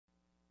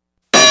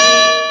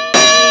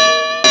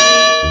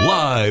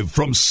Live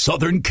from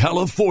Southern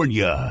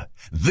California,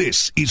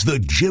 this is the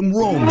Jim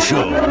Rome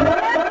Show.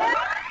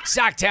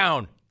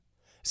 Sacktown.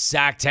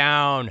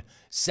 Sacktown.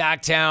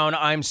 Sacktown.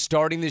 I'm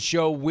starting the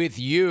show with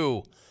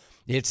you.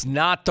 It's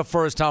not the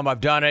first time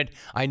I've done it.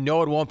 I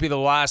know it won't be the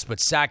last, but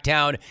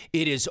Sacktown,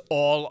 it is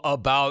all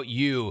about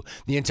you.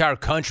 The entire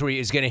country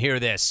is going to hear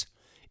this.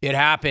 It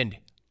happened.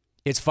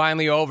 It's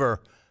finally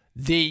over.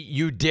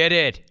 You did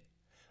it.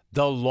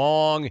 The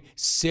long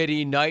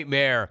city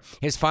nightmare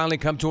has finally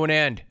come to an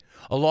end,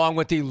 along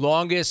with the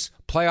longest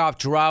playoff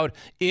drought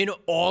in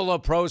all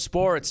of pro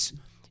sports.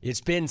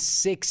 It's been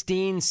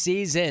 16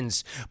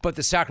 seasons, but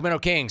the Sacramento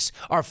Kings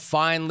are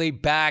finally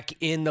back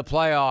in the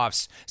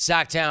playoffs.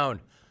 Sacktown,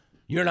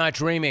 you're not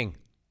dreaming.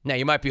 Now,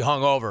 you might be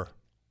hungover.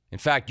 In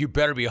fact, you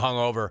better be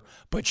hungover,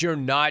 but you're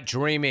not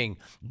dreaming.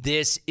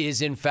 This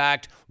is, in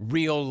fact,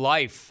 real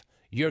life.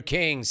 Your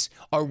Kings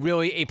are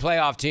really a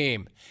playoff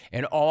team.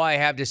 And all I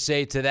have to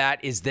say to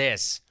that is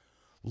this.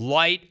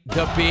 Light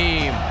the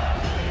beam.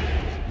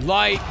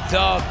 Light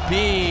the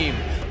beam.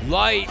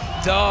 Light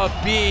the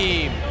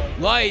beam.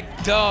 Light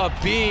the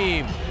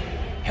beam.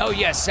 Hell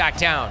yes,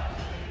 Sacktown.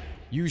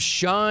 You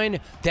shine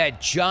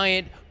that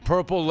giant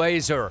purple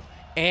laser,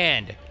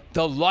 and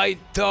the light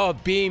the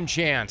beam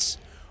chants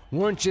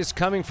weren't just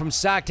coming from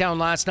Sacktown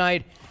last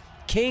night.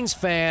 Kings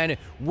fan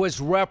was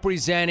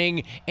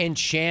representing and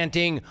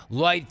chanting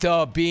Light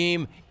the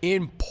Beam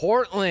in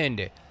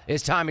Portland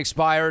as time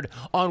expired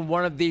on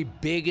one of the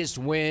biggest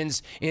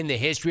wins in the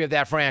history of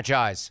that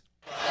franchise.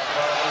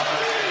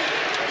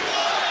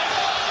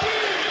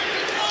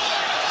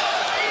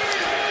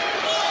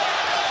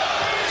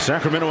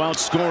 Sacramento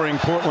outscoring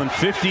Portland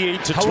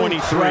 58-23. How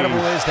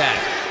incredible is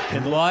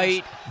that?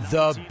 Light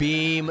the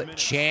Beam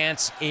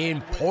chants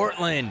in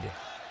Portland.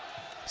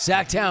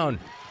 Sacktown,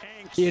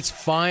 it's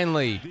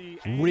finally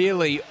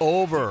really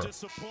over.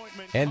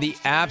 And the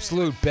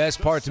absolute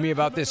best part to me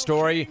about this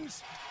story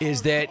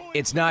is that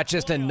it's not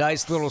just a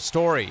nice little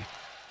story,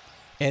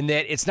 and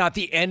that it's not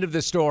the end of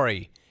the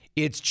story.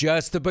 It's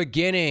just the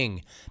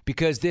beginning,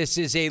 because this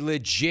is a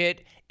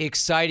legit,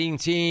 exciting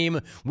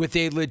team with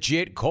a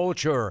legit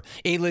culture,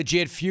 a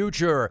legit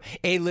future,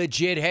 a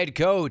legit head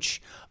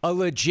coach, a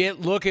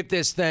legit look at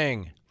this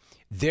thing.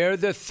 They're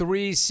the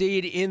 3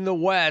 seed in the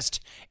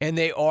West, and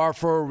they are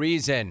for a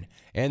reason.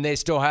 And they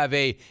still have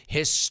a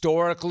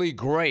historically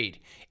great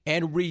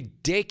and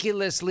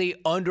ridiculously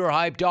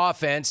underhyped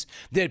offense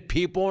that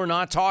people are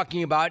not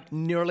talking about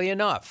nearly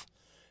enough.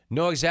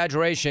 No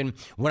exaggeration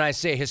when I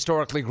say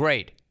historically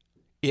great.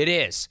 It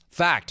is.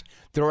 Fact.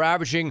 They're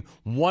averaging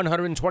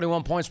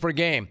 121 points per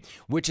game,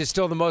 which is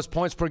still the most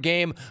points per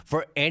game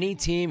for any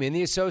team in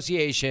the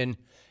association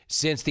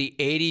since the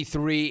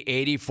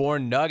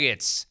 83-84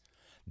 Nuggets.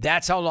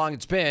 That's how long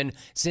it's been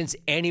since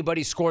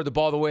anybody scored the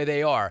ball the way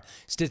they are.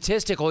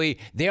 Statistically,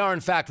 they are, in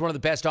fact, one of the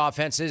best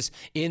offenses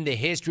in the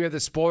history of the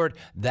sport.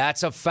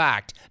 That's a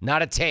fact,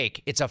 not a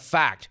take. It's a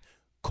fact,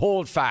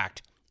 cold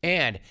fact.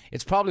 And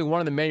it's probably one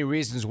of the many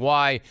reasons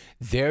why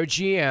their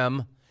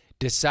GM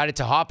decided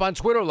to hop on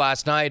Twitter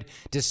last night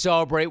to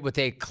celebrate with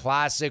a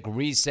classic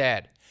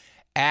reset.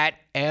 At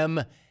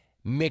M.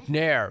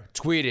 McNair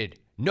tweeted,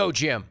 "No,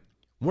 Jim,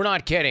 we're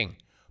not kidding.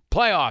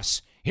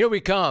 Playoffs, here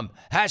we come.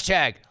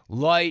 Hashtag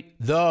light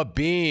the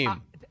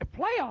beam."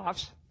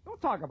 Playoffs?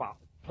 Don't talk about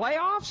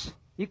playoffs.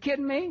 You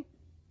kidding me?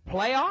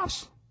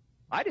 Playoffs?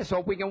 I just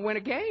hope we can win a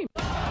game.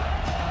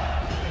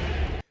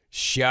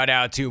 Shout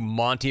out to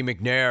Monty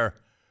McNair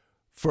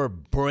for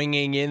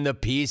bringing in the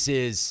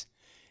pieces.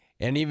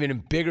 And even a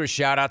bigger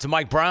shout out to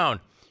Mike Brown,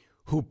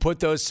 who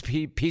put those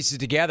pieces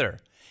together.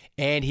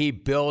 And he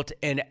built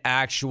an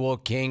actual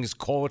Kings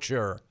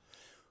culture.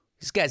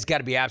 This guy's got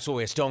to be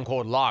absolutely a stone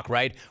cold lock,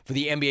 right? For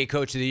the NBA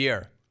Coach of the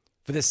Year.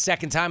 For the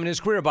second time in his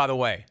career, by the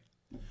way.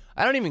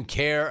 I don't even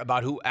care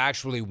about who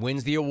actually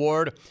wins the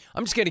award.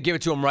 I'm just going to give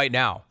it to him right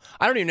now.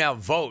 I don't even have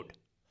a vote.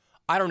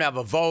 I don't have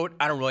a vote.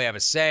 I don't really have a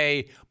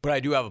say, but I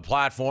do have a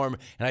platform,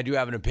 and I do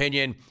have an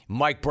opinion.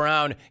 Mike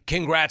Brown,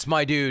 congrats,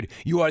 my dude.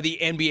 You are the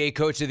NBA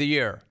Coach of the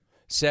Year.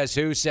 Says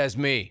who? Says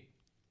me.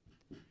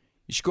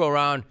 You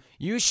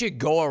should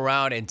go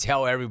around and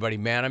tell everybody,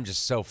 man, I'm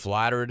just so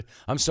flattered.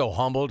 I'm so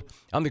humbled.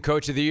 I'm the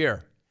Coach of the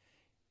Year.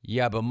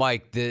 Yeah, but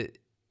Mike,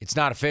 it's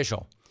not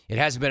official. It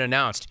hasn't been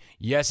announced.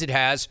 Yes, it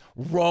has.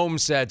 Rome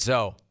said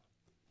so.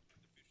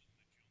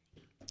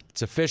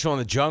 It's official in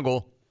the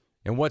jungle.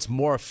 And what's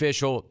more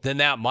official than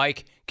that,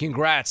 Mike?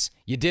 Congrats.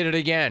 You did it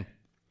again.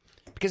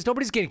 Because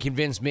nobody's going to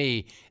convince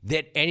me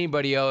that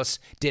anybody else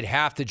did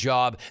half the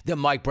job that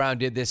Mike Brown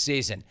did this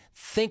season.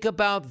 Think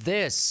about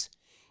this.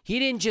 He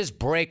didn't just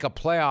break a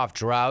playoff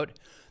drought.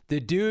 The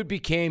dude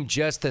became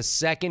just the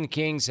second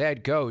Kings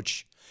head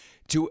coach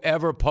to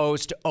ever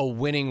post a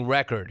winning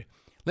record.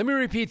 Let me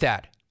repeat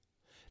that.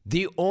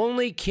 The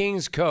only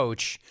Kings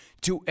coach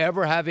to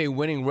ever have a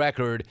winning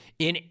record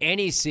in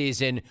any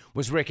season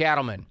was Rick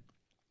Adelman,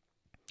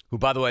 who,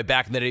 by the way,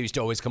 back in the day used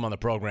to always come on the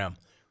program.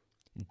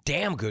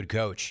 Damn good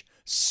coach.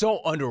 So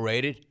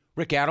underrated.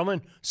 Rick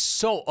Adelman,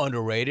 so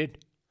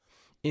underrated.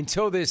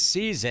 Until this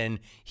season,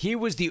 he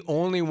was the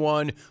only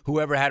one who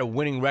ever had a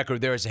winning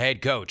record there as a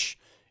head coach.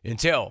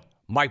 Until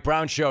Mike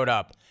Brown showed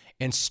up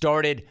and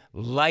started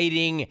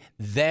lighting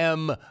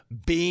them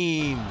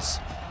beams,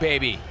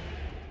 baby.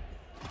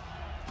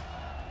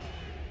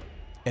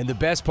 And the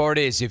best part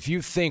is, if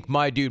you think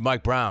my dude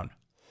Mike Brown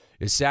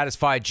is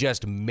satisfied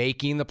just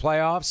making the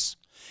playoffs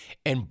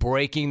and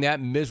breaking that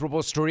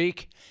miserable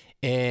streak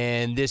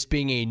and this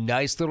being a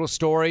nice little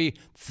story,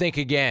 think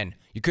again.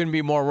 You couldn't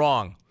be more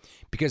wrong.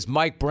 Because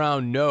Mike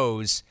Brown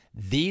knows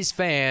these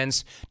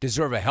fans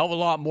deserve a hell of a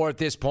lot more at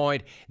this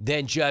point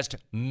than just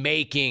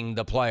making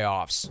the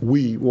playoffs.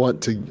 We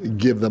want to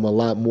give them a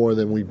lot more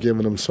than we've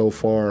given them so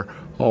far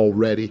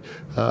already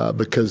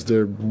because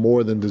they're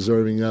more than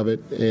deserving of it.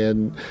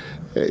 And,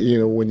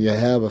 when you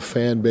have a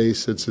fan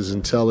base that's as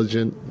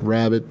intelligent,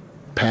 rabid,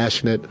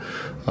 passionate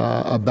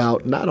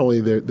about not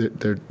only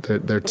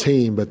their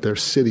team but their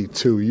city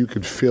too. You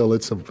could feel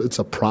it's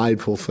a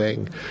prideful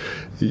thing.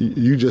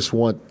 You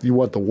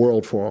want the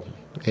world for them,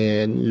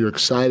 and you're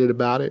excited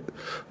about it.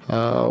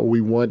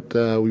 We want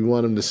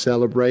them to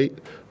celebrate,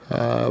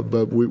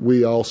 but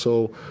we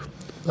also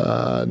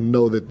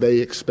know that they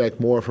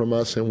expect more from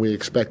us, and we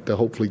expect to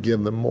hopefully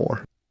give them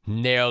more.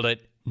 Nailed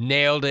it.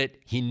 Nailed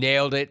it. He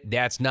nailed it.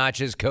 That's not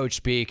just coach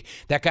speak.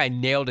 That guy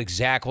nailed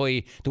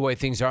exactly the way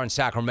things are in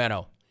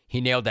Sacramento.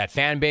 He nailed that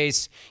fan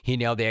base. He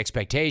nailed the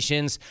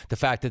expectations, the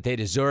fact that they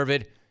deserve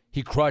it.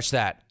 He crushed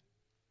that.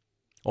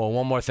 Oh,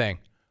 one more thing.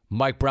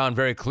 Mike Brown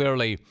very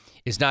clearly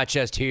is not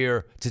just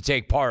here to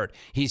take part.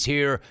 He's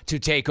here to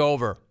take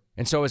over.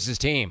 And so is his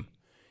team.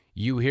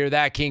 You hear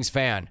that, Kings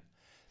fan?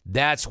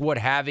 That's what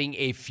having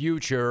a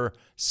future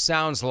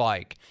sounds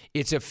like.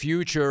 It's a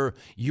future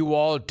you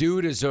all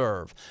do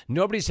deserve.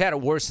 Nobody's had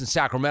it worse than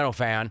Sacramento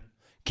fan,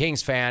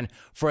 Kings fan,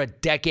 for a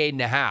decade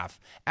and a half.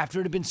 After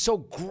it had been so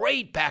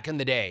great back in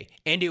the day.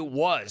 And it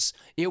was.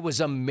 It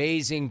was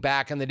amazing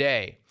back in the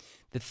day.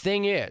 The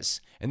thing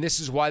is, and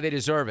this is why they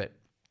deserve it.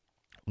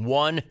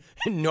 One,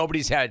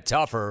 nobody's had it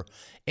tougher.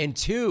 And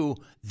two,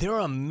 they're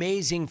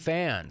amazing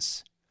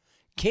fans.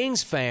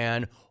 Kings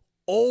fan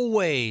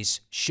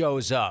always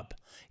shows up.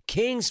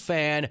 Kings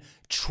fan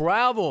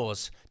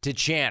travels to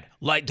chant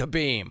Light the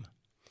Beam.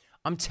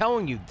 I'm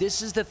telling you,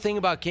 this is the thing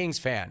about Kings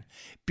fan.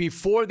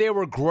 Before they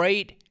were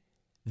great,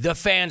 the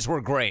fans were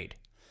great.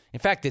 In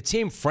fact, the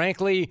team,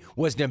 frankly,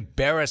 was an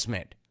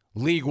embarrassment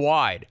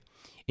league-wide.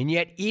 And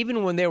yet,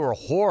 even when they were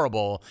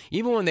horrible,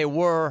 even when they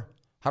were,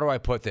 how do I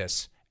put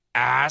this,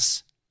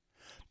 ass,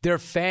 their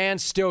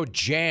fans still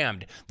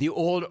jammed the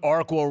old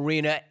Arco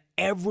Arena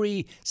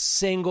every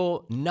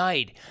single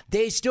night.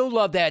 They still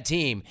love that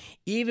team,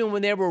 even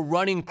when they were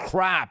running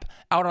crap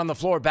out on the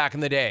floor back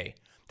in the day.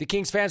 The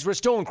Kings fans were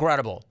still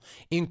incredible.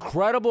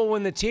 Incredible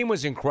when the team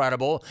was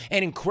incredible,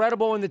 and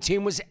incredible when the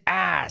team was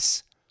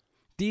ass.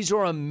 These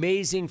are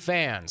amazing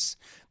fans.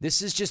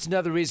 This is just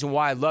another reason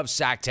why I love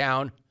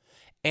Sacktown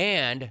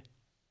and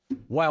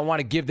why I want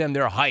to give them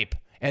their hype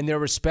and their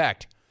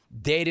respect.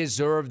 They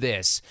deserve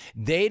this.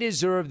 They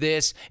deserve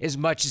this as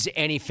much as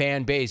any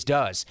fan base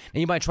does.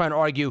 And you might try and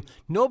argue,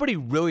 nobody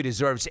really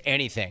deserves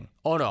anything.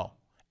 Oh, no.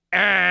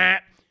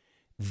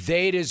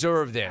 They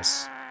deserve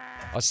this.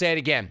 I'll say it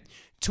again.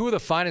 Two of the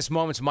finest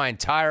moments of my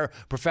entire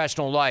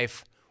professional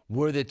life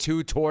were the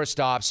two tour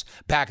stops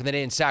back in the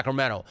day in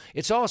Sacramento.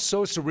 It's all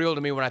so surreal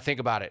to me when I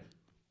think about it.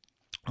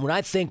 When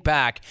I think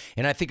back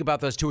and I think about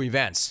those two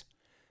events,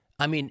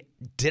 I mean,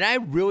 did I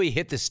really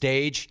hit the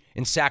stage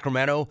in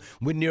Sacramento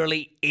with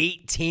nearly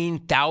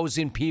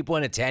 18,000 people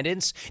in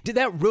attendance? Did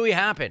that really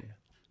happen?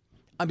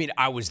 I mean,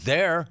 I was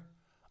there.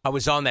 I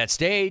was on that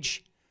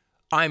stage.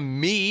 I'm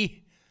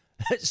me.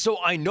 So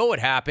I know it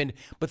happened.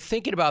 But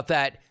thinking about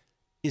that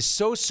is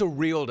so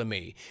surreal to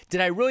me. Did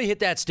I really hit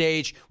that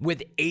stage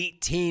with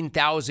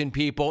 18,000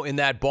 people in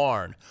that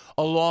barn,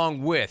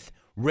 along with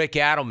Rick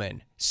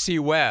Adelman, C.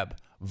 Webb,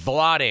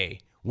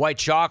 Vlade, White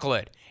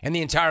Chocolate, and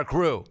the entire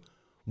crew?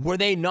 Were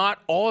they not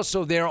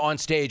also there on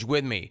stage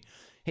with me?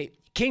 Hey,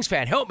 Kings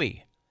fan, help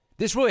me.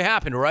 This really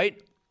happened,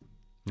 right?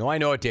 No, I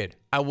know it did.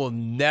 I will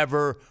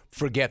never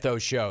forget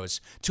those shows.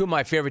 Two of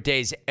my favorite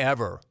days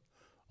ever.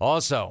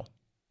 Also,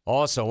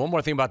 one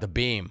more thing about the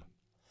beam.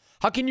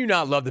 How can you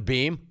not love the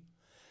beam?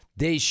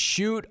 They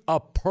shoot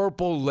a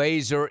purple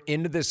laser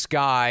into the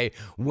sky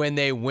when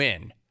they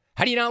win.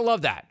 How do you not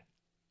love that?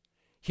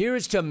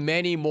 Here's to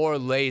many more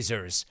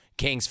lasers,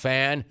 Kings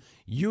fan.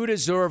 You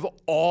deserve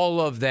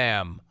all of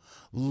them.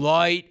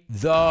 Light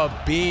the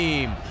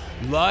beam.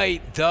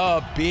 Light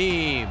the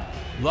beam.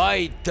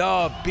 Light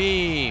the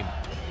beam.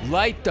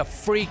 Light the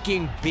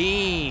freaking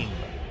beam.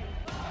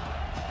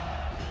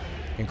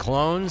 And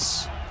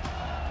clones,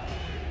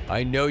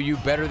 I know you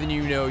better than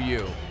you know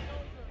you.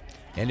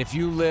 And if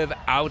you live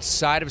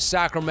outside of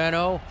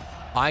Sacramento,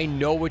 I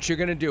know what you're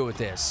going to do with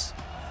this.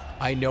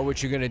 I know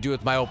what you're going to do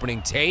with my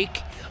opening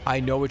take. I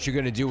know what you're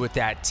going to do with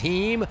that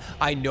team.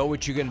 I know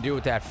what you're going to do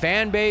with that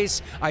fan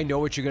base. I know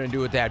what you're going to do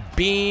with that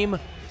beam.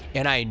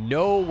 And I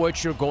know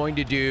what you're going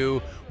to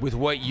do with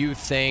what you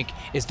think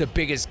is the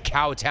biggest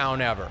cow town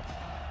ever.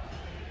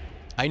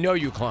 I know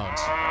you clones.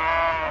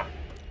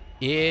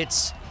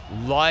 It's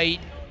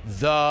light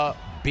the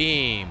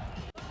beam,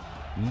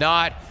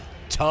 not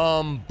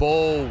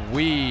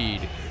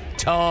tumbleweed.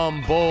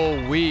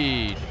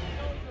 Tumbleweed.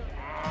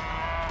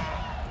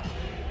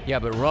 Yeah,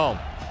 but Rome,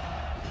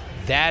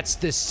 that's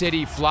the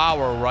city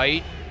flower,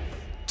 right?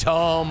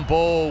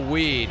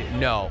 Tumbleweed.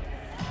 No,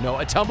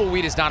 a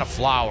tumbleweed is not a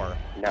flower.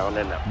 No.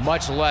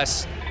 Much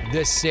less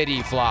the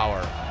city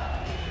flower.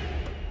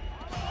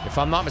 If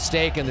I'm not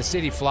mistaken, the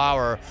city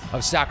flower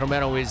of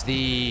Sacramento is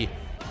the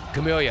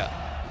camellia.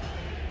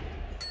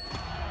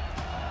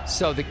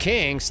 So the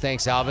Kings,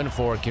 thanks Alvin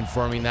for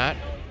confirming that.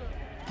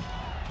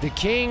 The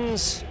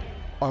Kings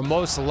are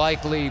most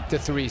likely the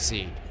 3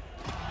 seed.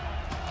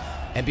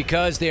 And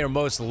because they are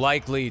most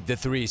likely the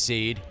 3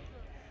 seed,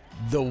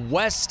 the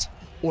West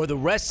or the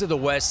rest of the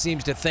West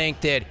seems to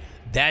think that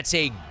that's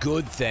a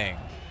good thing.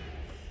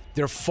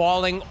 They're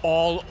falling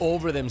all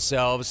over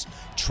themselves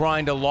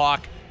trying to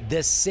lock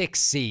the 6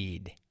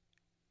 seed.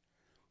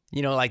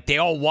 You know, like they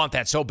all want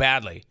that so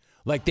badly.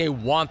 Like they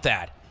want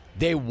that.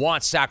 They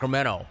want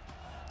Sacramento.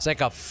 It's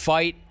like a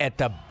fight at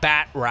the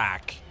bat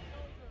rack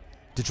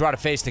to try to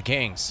face the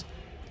Kings.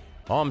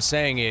 All I'm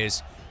saying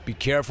is be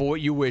careful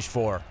what you wish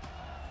for.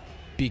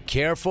 Be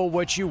careful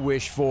what you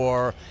wish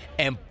for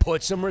and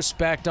put some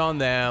respect on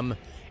them.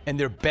 And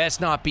there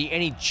best not be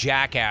any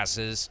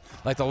jackasses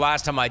like the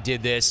last time I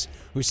did this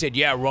who said,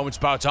 yeah, Rome, it's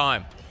about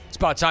time. It's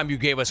about time you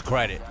gave us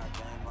credit.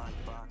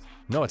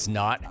 No, it's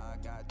not.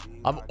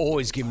 I've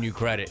always given you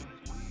credit.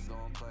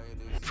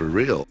 For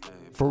real.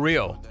 For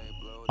real.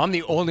 I'm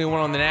the only one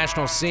on the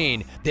national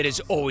scene that has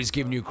always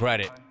given you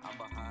credit.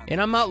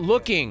 And I'm not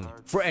looking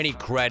for any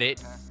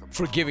credit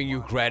for giving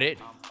you credit.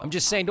 I'm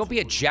just saying, don't be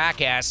a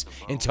jackass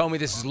and tell me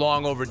this is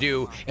long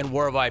overdue and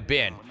where have I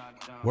been?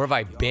 Where have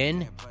I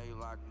been?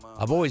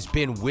 I've always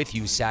been with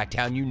you,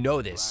 Sacktown. You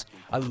know this.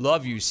 I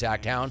love you,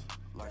 Sacktown.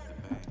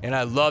 And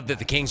I love that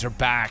the Kings are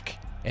back.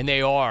 And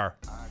they are.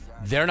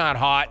 They're not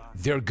hot.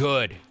 They're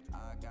good.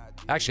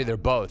 Actually, they're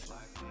both.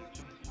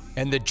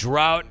 And the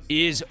drought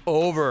is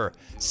over.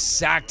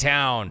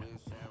 Sacktown.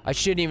 I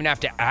shouldn't even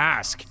have to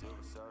ask.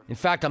 In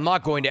fact, I'm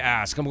not going to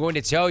ask. I'm going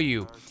to tell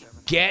you.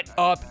 Get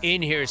up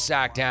in here,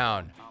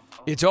 Sacktown.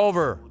 It's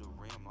over.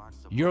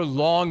 Your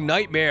long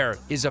nightmare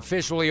is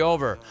officially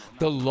over.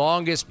 The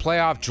longest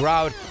playoff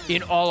drought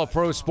in all of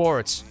pro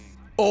sports.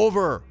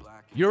 Over.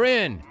 You're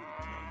in.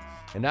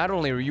 And not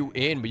only are you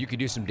in, but you can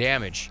do some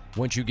damage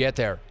once you get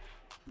there.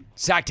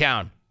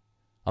 Sacktown.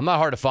 I'm not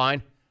hard to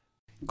find.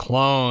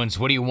 Clones,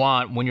 what do you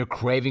want when you're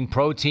craving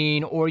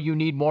protein or you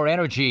need more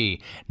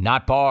energy?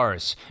 Not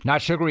bars,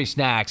 not sugary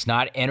snacks,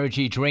 not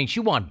energy drinks.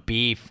 You want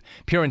beef.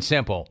 Pure and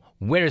simple.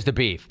 Where's the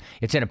beef?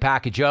 It's in a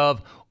package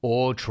of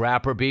Old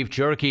Trapper beef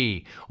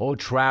jerky. Old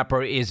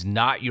Trapper is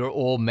not your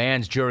old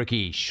man's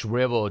jerky.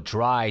 Shriveled,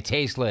 dry,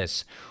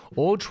 tasteless.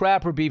 Old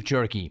Trapper beef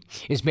jerky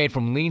is made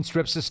from lean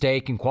strips of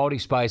steak and quality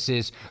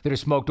spices that are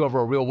smoked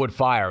over a real wood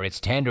fire. It's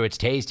tender, it's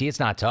tasty, it's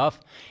not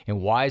tough.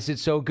 And why is it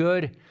so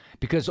good?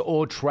 Because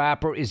Old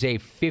Trapper is a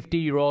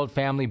 50-year-old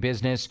family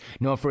business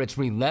known for its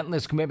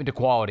relentless commitment to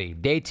quality.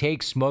 They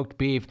take smoked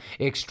beef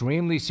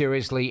extremely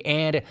seriously,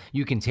 and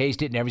you can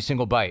taste it in every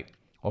single bite.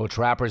 Old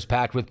Trapper is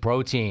packed with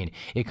protein.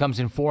 It comes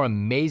in 4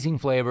 amazing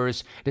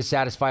flavors to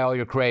satisfy all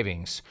your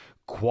cravings.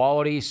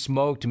 Quality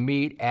smoked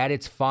meat at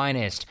its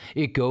finest.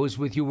 It goes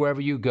with you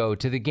wherever you go,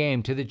 to the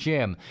game, to the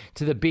gym,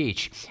 to the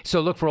beach. So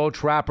look for Old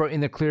Trapper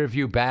in the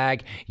Clearview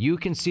bag. You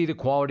can see the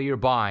quality you're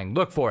buying.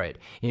 Look for it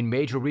in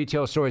major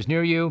retail stores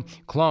near you.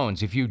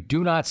 Clones, if you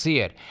do not see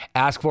it,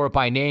 ask for it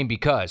by name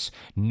because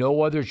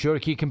no other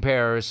jerky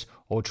compares.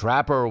 Old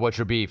Trapper, what's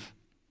your beef?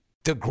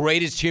 The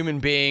greatest human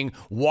being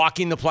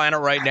walking the planet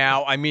right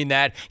now. I mean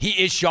that. He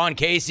is Sean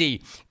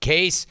Casey.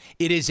 Case,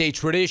 it is a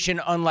tradition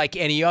unlike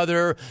any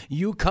other.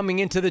 You coming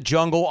into the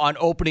jungle on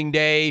opening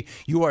day,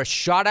 you are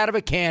shot out of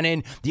a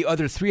cannon the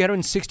other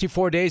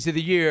 364 days of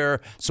the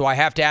year. So I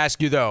have to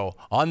ask you, though,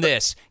 on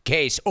this,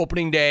 Case,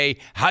 opening day,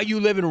 how you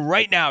living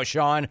right now,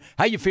 Sean?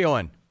 How you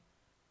feeling?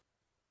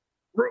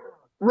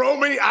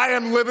 Romy, I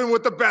am living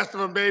with the best of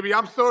them, baby.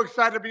 I'm so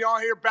excited to be on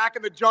here back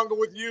in the jungle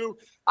with you.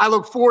 I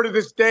look forward to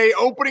this day,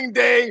 opening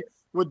day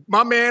with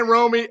my man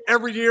Romy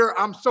every year.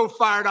 I'm so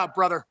fired up,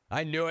 brother.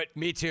 I knew it.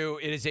 Me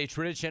too. It is a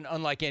tradition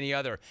unlike any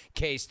other.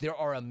 Case, there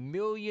are a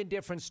million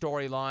different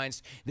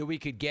storylines that we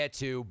could get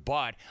to,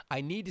 but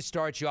I need to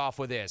start you off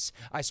with this.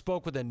 I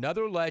spoke with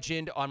another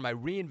legend on my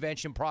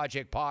Reinvention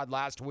Project pod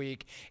last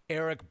week,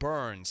 Eric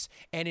Burns,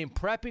 and in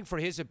prepping for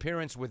his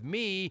appearance with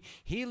me,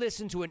 he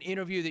listened to an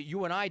interview that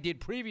you and I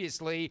did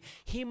previously.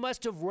 He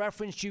must have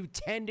referenced you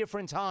 10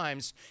 different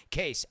times.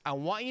 Case, I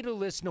want you to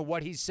listen to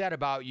what he said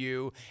about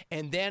you,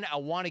 and then I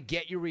want to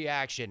get your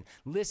reaction.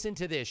 Listen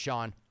to this,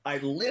 Sean. I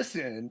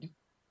listened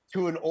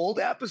to an old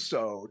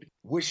episode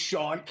with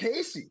Sean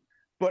Casey.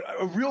 But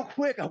real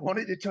quick, I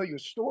wanted to tell you a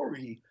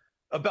story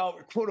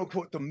about, quote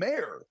unquote, the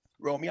mayor,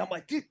 Romy. I'm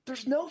like, dude,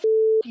 there's no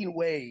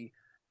way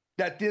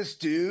that this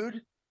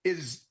dude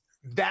is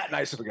that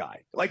nice of a guy.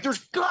 Like,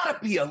 there's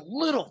got to be a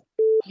little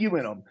you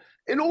in him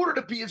in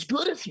order to be as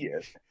good as he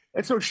is.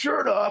 And so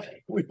sure enough,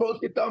 we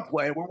both get done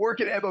playing. We're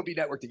working at MLB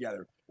Network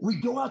together. We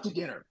go out to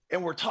dinner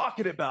and we're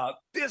talking about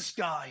this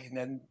guy and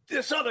then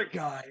this other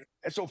guy.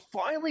 And so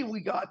finally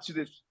we got to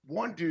this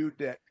one dude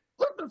that,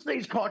 let's say,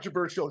 he's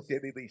controversial at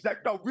the least. That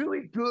a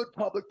really good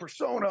public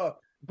persona,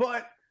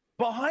 but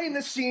behind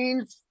the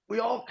scenes, we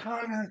all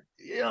kind of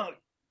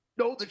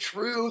know the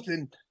truth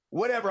and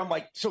whatever. I'm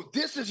like, so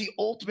this is the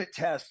ultimate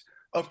test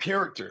of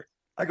character.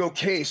 I go,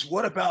 Case,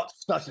 what about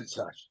such and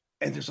such?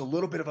 And there's a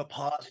little bit of a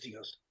pause. And he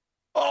goes,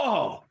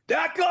 oh,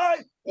 that guy?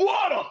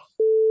 What a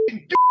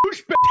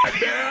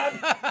douchebag,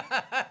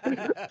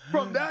 man.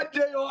 From that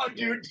day on,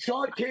 dude,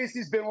 Sean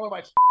Casey's been one of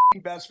my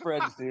best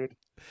friends, dude.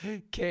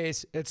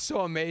 Case, it's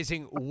so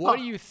amazing. What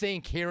do you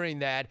think hearing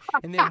that?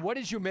 And then what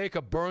did you make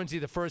of Burnsy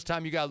the first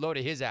time you got a load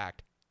of his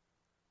act?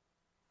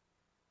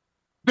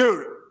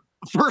 Dude,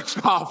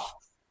 first off,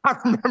 I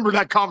remember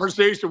that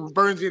conversation when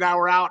Burnsy and I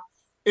were out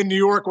in New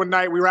York one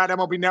night. We were at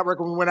MLB Network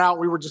when we went out.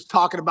 We were just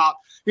talking about,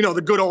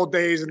 the good old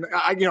days. And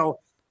I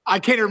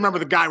can't even remember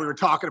the guy we were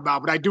talking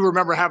about, but I do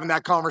remember having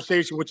that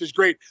conversation, which is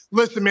great.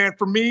 Listen, man,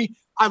 for me,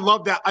 I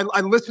love that.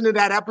 I listened to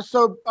that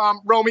episode,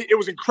 Romy. It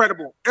was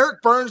incredible.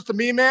 Eric Burns, to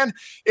me, man,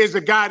 is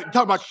a guy that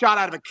talk about shot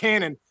out of a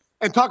cannon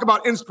and talk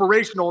about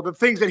inspirational, the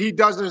things that he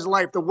does in his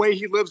life, the way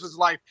he lives his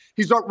life.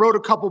 He's wrote a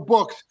couple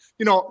books.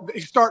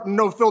 He's starting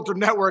No Filter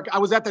Network. I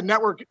was at the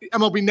network,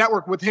 MLB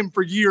Network, with him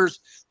for years.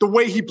 The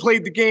way he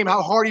played the game,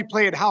 how hard he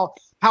played, how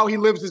he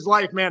lives his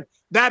life, man.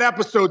 That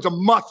episode's a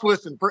must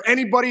listen. For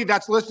anybody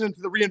that's listening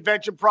to the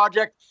Reinvention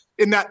Project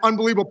in that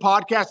unbelievable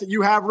podcast that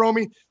you have,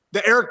 Romy,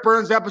 the Eric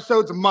Burns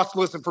episode's a must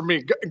listen for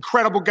me.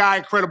 Incredible guy,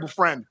 incredible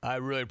friend. I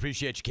really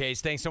appreciate you,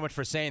 Case. Thanks so much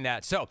for saying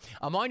that. So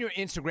I'm on your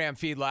Instagram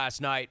feed last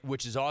night,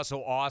 which is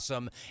also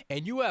awesome,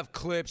 and you have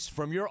clips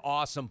from your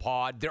awesome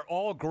pod. They're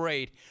all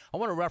great. I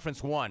want to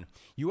reference one.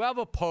 You have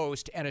a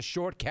post and a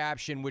short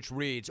caption which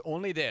reads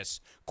only this,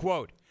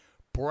 quote,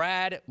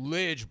 Brad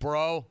Lidge,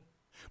 bro.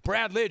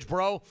 Brad Lidge,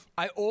 bro.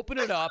 I open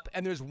it up,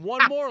 and there's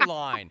one more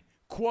line.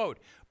 Quote,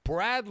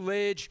 Brad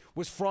Lidge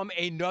was from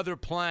another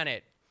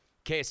planet.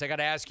 Case, I got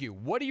to ask you,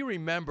 what do you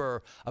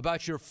remember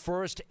about your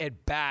first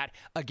at-bat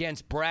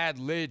against Brad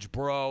Lidge,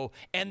 bro,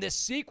 and the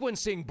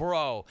sequencing,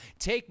 bro?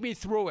 Take me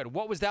through it.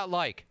 What was that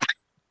like?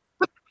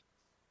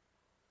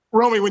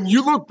 Romy, when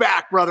you look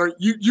back, brother,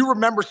 you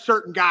remember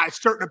certain guys,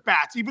 certain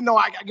at-bats, even though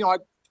I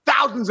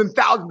thousands and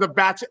thousands of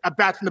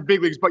at-bats in the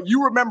big leagues, but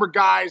you remember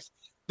guys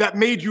that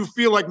made you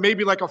feel like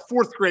maybe like a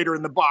fourth grader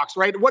in the box,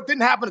 right? What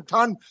didn't happen a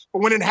ton,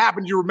 but when it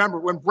happened, you remember.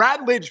 When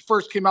Brad Lidge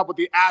first came up with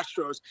the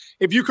Astros,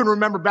 if you can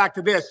remember back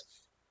to this,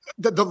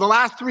 the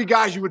last three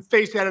guys you would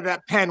face out of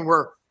that pen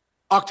were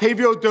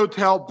Octavio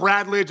Dotel,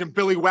 Brad Lidge, and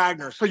Billy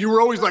Wagner. So you were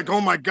always like,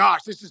 oh my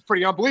gosh, this is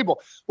pretty unbelievable.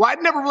 Well,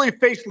 I'd never really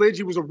faced Lidge.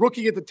 He was a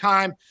rookie at the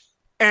time.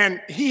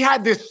 And he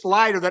had this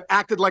slider that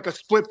acted like a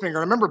split finger.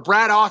 I remember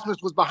Brad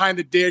Osmus was behind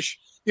the dish.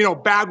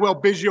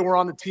 Bagwell, Biggio were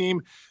on the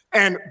team.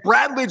 And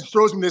Brad Lidge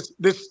throws him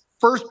this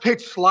first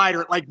pitch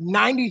slider at like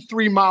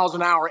 93 miles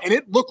an hour, and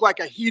it looked like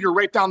a heater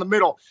right down the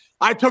middle.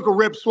 I took a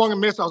rip, swung and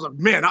missed. I was like,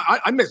 man,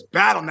 I missed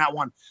bad on that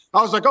one.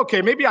 I was like,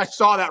 okay, maybe I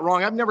saw that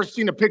wrong. I've never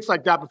seen a pitch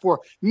like that before.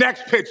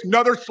 Next pitch,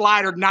 another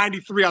slider,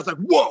 93. I was like,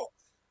 whoa,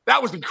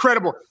 that was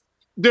incredible.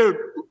 Dude,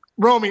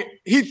 Romy,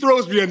 he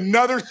throws me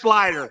another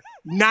slider,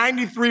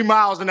 93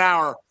 miles an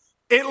hour.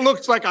 It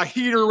looks like a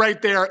heater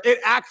right there. It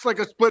acts like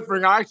a split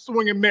finger. I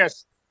swing and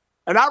miss.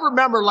 And I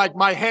remember like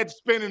my head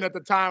spinning at the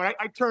time.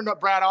 I turned up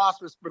Brad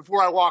Osmus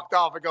before I walked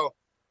off. I go,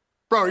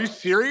 bro, are you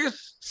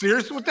serious?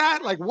 Serious with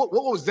that? Like, what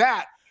was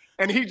that?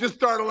 And he just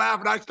started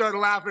laughing. I started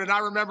laughing. And I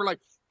remember like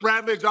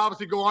Brad Lidge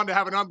obviously go on to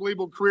have an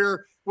unbelievable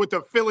career with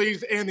the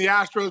Phillies and the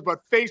Astros, but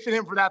facing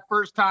him for that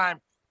first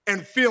time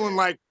and feeling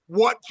like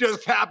what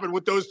just happened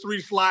with those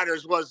three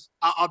sliders was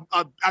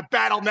a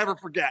bat I'll never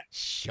forget.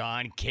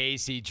 Sean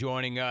Casey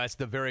joining us,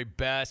 the very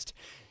best.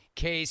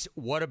 Case,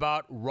 what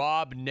about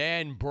Rob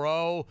Nen,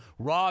 bro?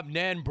 Rob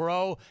Nen,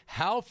 bro.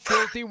 How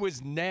filthy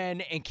was Nen?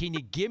 And can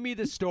you give me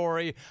the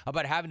story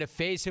about having to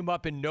face him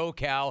up in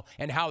NorCal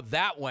and how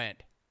that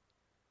went?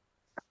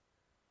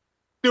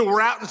 Dude,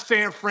 we're out in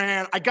San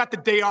Fran. I got the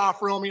day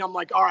off, Romy. I'm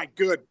like, all right,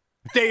 good.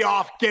 Day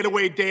off,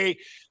 getaway day.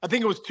 I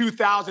think it was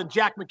 2000.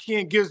 Jack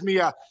McKeon gives me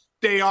a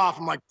day off.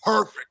 I'm like,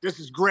 perfect. This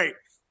is great.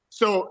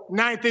 So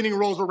ninth inning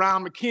rolls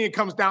around. McKeon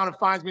comes down and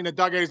finds me in the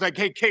dugout. He's like,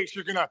 hey, Case,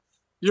 you're gonna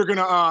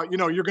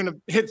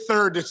hit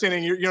third this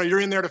inning. You're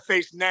in there to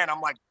face Nen.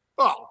 I'm like,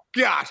 oh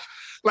gosh,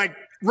 like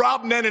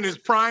Rob Nen in his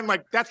prime.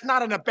 Like that's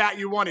not an at bat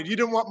you wanted. You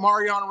didn't want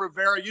Mariano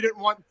Rivera. You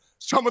didn't want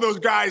some of those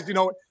guys,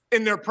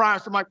 in their prime.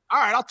 So I'm like, all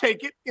right, I'll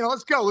take it.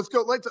 Let's go.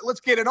 Let's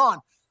get it on.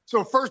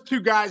 So first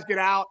two guys get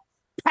out.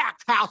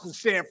 Packed house in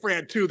San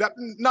Fran too. That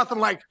nothing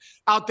like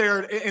out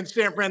there in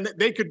San Fran.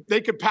 They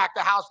could pack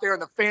the house there,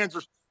 and the fans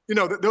are,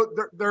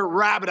 they're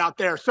rabid out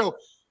there. So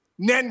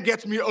Nen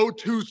gets me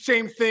 0-2,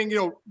 same thing,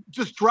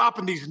 just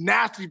dropping these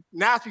nasty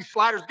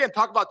sliders. Again,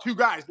 talk about two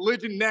guys,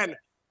 Lidge and Nen,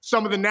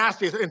 some of the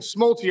nastiest, and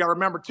Smoltz, I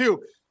remember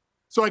too.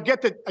 So I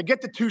get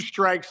the two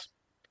strikes.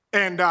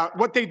 And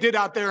what they did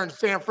out there in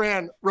San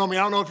Fran, Romy,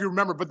 I don't know if you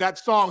remember, but that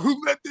song,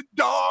 Who Let the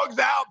Dogs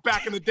Out,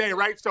 back in the day,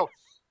 right? So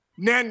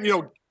Nen,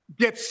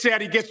 gets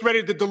set. He gets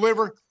ready to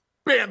deliver.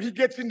 Bam, he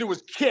gets into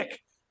his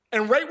kick.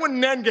 And right when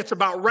Nen gets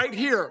about right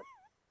here,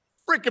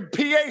 freaking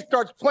PA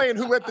starts playing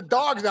Who Let the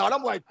Dogs Out.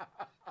 I'm like,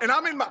 and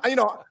I'm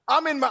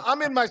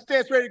in my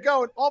stance ready to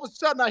go. And all of a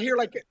sudden I hear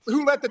like,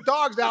 Who Let the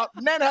Dogs Out?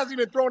 Nen hasn't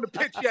even thrown the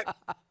pitch yet.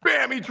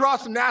 Bam, he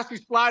draws some nasty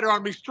slider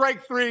on me,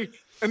 strike 3.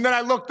 And then I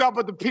looked up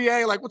at the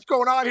PA, like, what's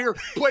going on here?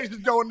 Place is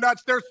going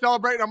nuts. They're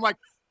celebrating. I'm like,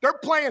 they're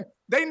playing.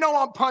 They know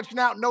I'm punching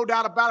out, no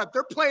doubt about it.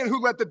 They're playing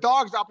Who Let the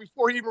Dogs Out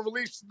before he even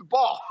releases the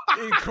ball.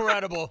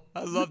 Incredible.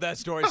 I love that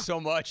story so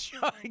much.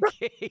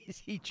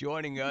 Casey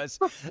joining us.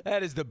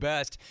 That is the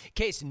best.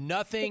 Case,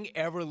 nothing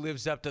ever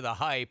lives up to the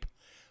hype,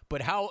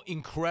 but how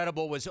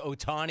incredible was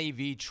Ohtani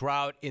v.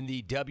 Trout in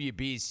the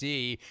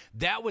WBC?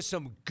 That was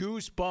some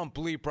goosebump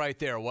bleep right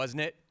there,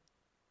 wasn't it?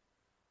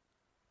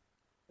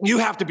 You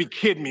have to be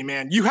kidding me,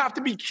 man. You have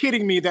to be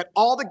kidding me that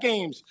all the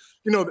games,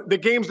 the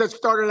games that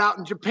started out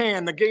in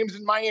Japan, the games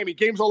in Miami,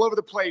 games all over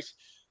the place,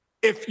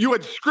 if you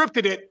had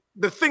scripted it,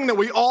 the thing that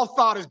we all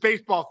thought as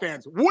baseball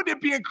fans, wouldn't it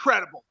be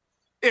incredible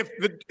if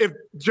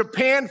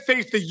Japan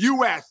faced the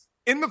U.S.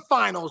 in the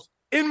finals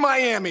in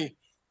Miami,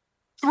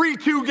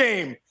 3-2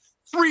 game,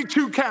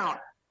 3-2 count.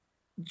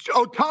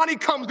 Ohtani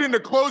comes in to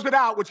close it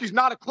out, which he's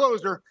not a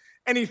closer,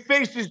 and he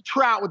faces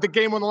Trout with the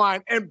game on the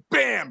line, and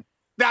bam,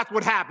 that's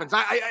what happens.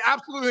 I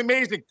absolutely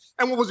amazing.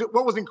 And what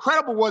was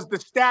incredible was the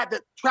stat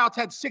that Trout's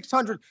had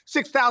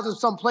 6,000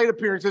 some plate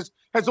appearances,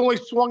 has only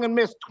swung and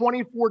missed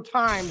 24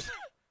 times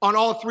on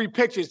all 3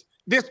 pitches,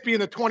 this being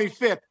the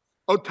 25th.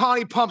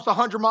 Ohtani pumps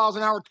 100 miles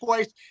an hour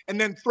twice and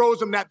then throws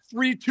him that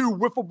 3-2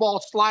 wiffle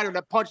ball slider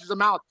that punches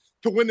him out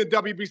to win the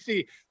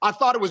WBC. I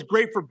thought it was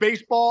great for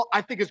baseball.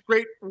 I think it's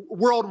great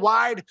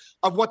worldwide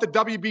of what the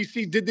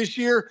WBC did this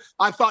year.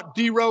 I thought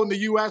D-Row in the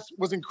U.S.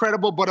 was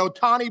incredible, but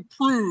Ohtani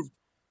proved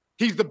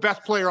he's the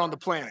best player on the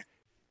planet.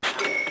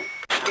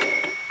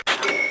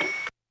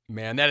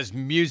 Man, that is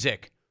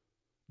music.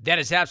 That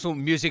is absolute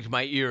music to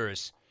my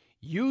ears.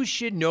 You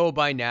should know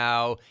by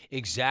now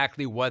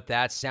exactly what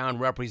that sound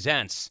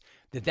represents.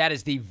 That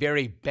is the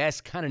very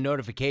best kind of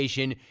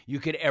notification you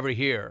could ever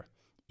hear.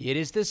 It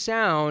is the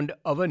sound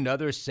of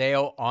another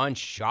sale on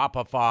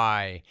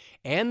Shopify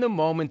and the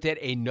moment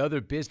that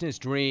another business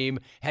dream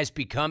has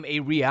become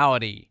a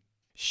reality.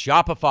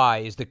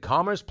 Shopify is the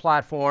commerce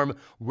platform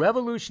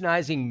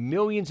revolutionizing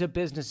millions of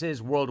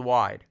businesses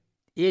worldwide.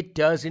 It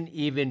doesn't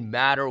even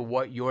matter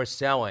what you're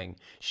selling.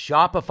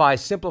 Shopify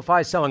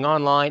simplifies selling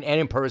online and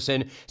in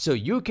person so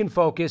you can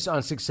focus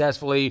on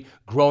successfully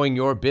growing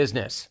your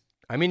business.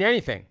 I mean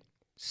anything.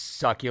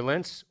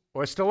 Succulents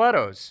or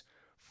stilettos,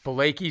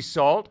 flaky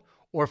salt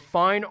or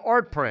fine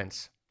art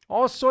prints.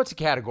 All sorts of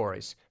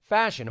categories.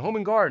 Fashion, home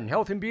and garden,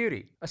 health and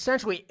beauty.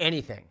 Essentially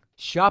anything.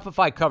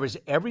 Shopify covers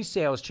every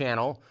sales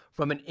channel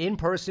from an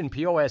in-person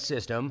POS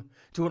system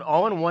to an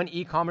all-in-one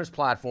e-commerce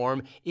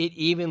platform. It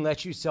even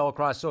lets you sell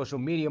across social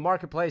media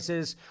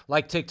marketplaces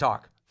like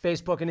TikTok,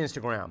 Facebook, and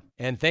Instagram.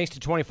 And thanks to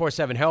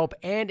 24/7 help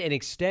and an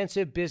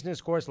extensive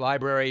business course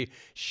library,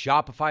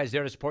 Shopify is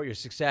there to support your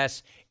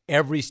success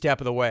every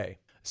step of the way.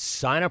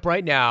 Sign up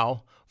right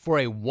now for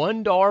a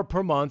 $1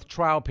 per month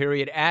trial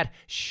period at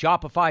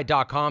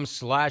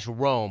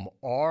shopify.com/Rome,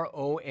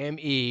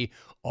 R-O-M-E,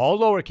 all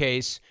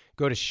lowercase.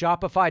 Go to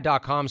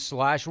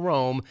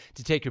shopify.com/Rome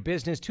to take your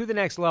business to the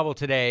next level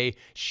today.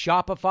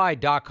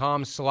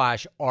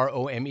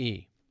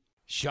 Shopify.com/ROME.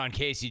 Sean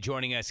Casey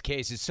joining us.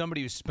 Case is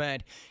somebody who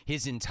spent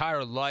his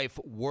entire life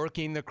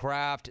working the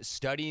craft,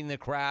 studying the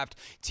craft,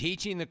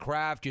 teaching the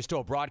craft. You're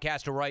still a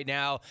broadcaster right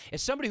now.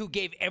 As somebody who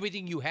gave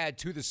everything you had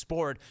to the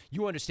sport,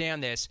 you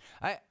understand this.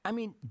 I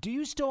mean, do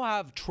you still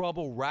have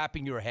trouble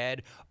wrapping your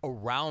head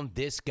around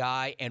this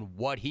guy and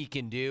what he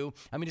can do?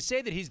 I mean, to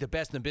say that he's the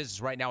best in the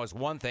business right now is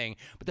one thing,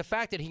 but the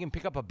fact that he can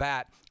pick up a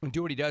bat and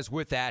do what he does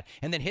with that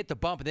and then hit the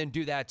bump and then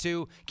do that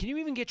too, can you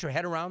even get your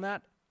head around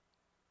that?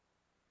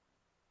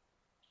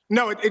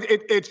 No,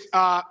 it's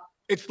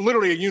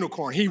literally a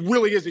unicorn. He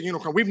really is a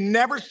unicorn. We've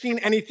never seen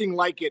anything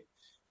like it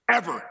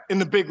ever in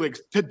the big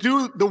leagues. To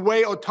do the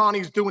way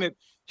Ohtani's doing it,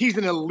 he's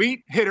an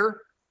elite hitter,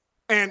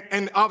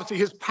 and obviously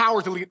his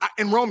power's elite.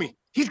 And Romy,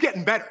 he's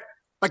getting better.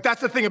 Like,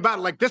 that's the thing about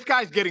it. Like, this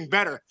guy's getting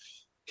better.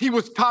 He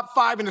was top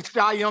 5 in the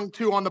Cy Young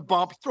 2 on the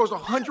bump. He throws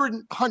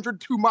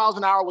 102 miles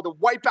an hour with a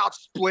wipeout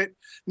split,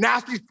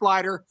 nasty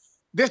slider.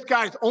 This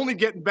guy's only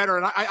getting better,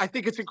 and I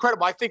think it's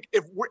incredible. I think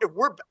if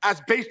we're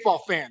as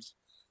baseball fans,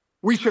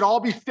 we should all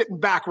be sitting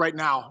back right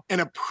now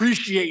and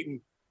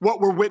appreciating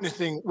what we're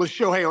witnessing with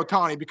Shohei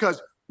Ohtani,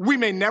 because we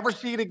may never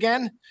see it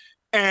again.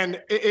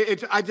 And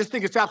I just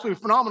think it's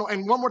absolutely phenomenal.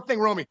 And one more thing,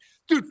 Romy,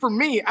 dude, for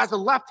me, as a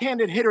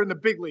left-handed hitter in the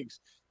big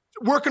leagues,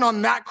 working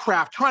on that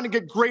craft, trying to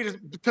get great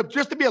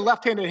just to be a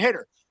left-handed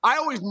hitter, I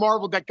always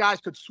marveled that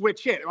guys could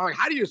switch hit. I'm like,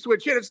 how do you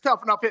switch hit? It's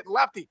tough enough hitting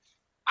lefty.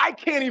 I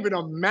can't even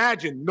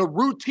imagine the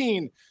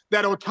routine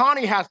that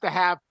Ohtani has to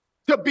have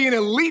to be an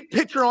elite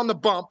pitcher on the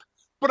bump,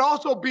 but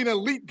also be an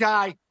elite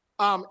guy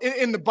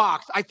in the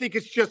box. I think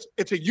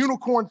it's a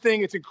unicorn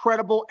thing. It's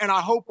incredible. And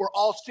I hope we're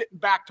all sitting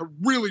back to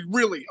really,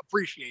 really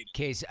appreciate it.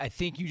 Case, I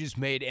think you just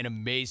made an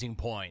amazing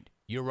point.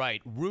 You're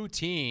right.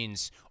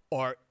 Routines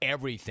are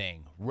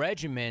everything.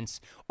 Regiments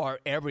are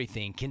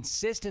everything.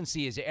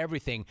 Consistency is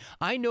everything.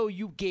 I know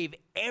you gave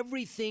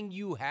everything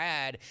you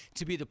had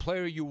to be the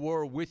player you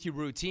were with your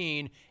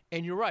routine,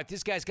 and you're right.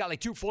 This guy's got like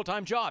 2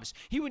 full-time jobs.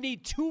 He would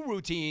need 2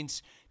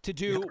 routines to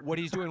do what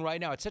he's doing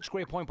right now. It's such a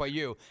great point by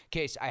you.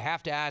 Case, I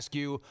have to ask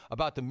you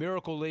about the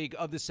Miracle League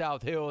of the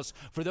South Hills.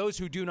 For those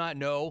who do not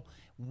know,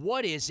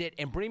 what is it?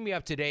 And bring me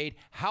up to date.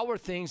 How are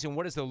things, and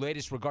what is the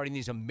latest regarding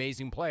these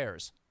amazing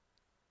players?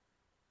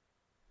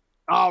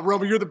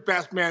 Roby, you're the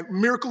best, man.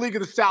 Miracle League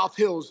of the South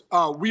Hills.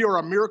 We are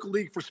a Miracle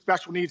League for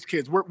special needs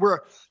kids.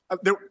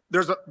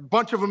 There's a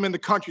bunch of them in the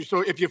country.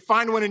 So if you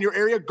find one in your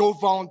area, go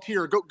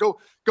volunteer.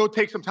 Go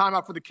take some time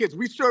out for the kids.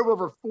 We serve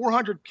over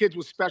 400 kids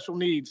with special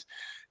needs.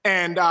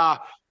 And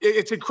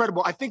it's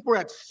incredible. I think we're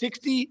at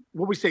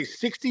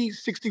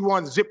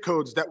 61 zip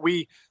codes that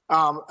we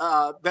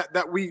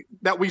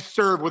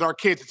serve with our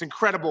kids. It's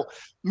incredible.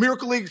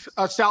 Miracle Leagues,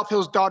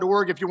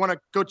 southhills.org. If you want to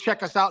go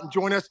check us out and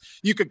join us,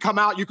 you could come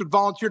out. You could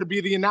volunteer to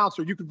be the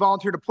announcer. You could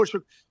volunteer to push a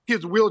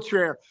kid's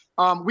wheelchair.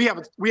 We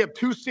have 2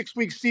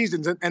 6-week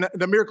seasons, and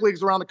the Miracle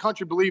Leagues around the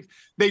country believe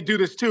they do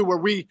this too, where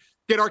we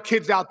get our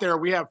kids out there.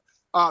 We have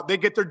they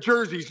get their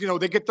jerseys,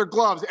 they get their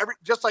gloves,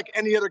 just like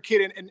any other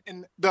kid.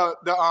 And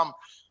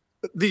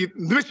the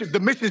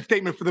mission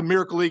statement for the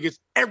Miracle League is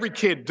every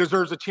kid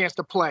deserves a chance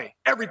to play.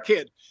 Every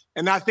kid.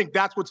 And I think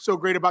that's what's so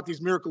great about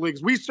these Miracle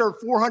Leagues. We serve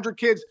 400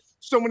 kids.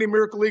 So many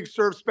Miracle Leagues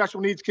serve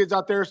special needs kids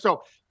out there.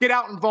 So get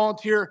out and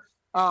volunteer.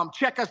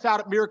 Check us out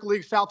at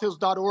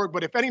miracleleaguesouthhills.org.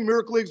 But if any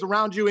Miracle Leagues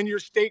around you in your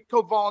state,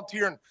 go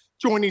volunteer and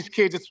join these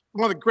kids. It's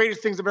one of the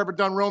greatest things I've ever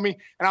done, Romy.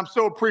 And I'm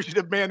so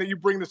appreciative, man, that you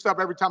bring this up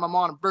every time I'm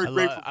on. I'm very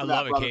grateful for that, I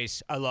love it, brother.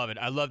 Case. I love it.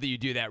 I love that you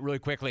do that. Really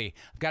quickly,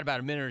 I've got about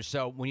a minute or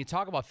so. When you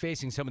talk about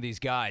facing some of these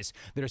guys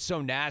that are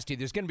so nasty,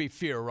 there's going to be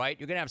fear, right?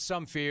 You're going to have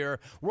some fear.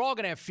 We're all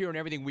going to have fear in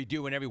everything we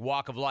do in every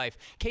walk of life.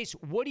 Case,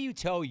 what do you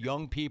tell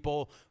young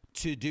people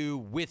to do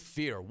with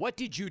fear? What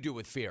did you do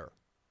with fear?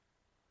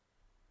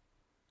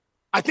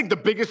 I think the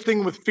biggest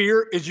thing with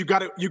fear is you got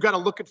to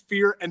look at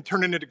fear and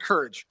turn it into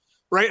courage.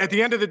 Right? At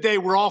the end of the day,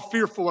 we're all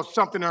fearful of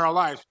something in our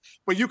lives.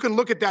 But you can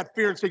look at that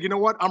fear and say, you know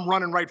what? I'm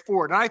running right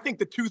forward. And I think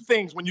the 2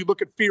 things when you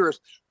look at fear is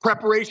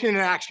preparation and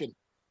action,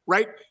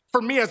 right?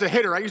 For me as a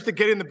hitter, I used to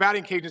get in the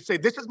batting cage and say,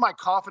 this is my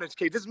confidence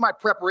cage. This is my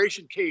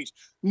preparation cage.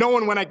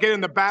 Knowing when I get in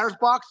the batter's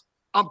box,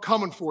 I'm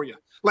coming for you.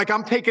 Like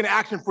I'm taking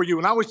action for you.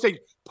 And I always say,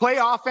 play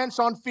offense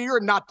on fear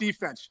and not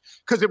defense.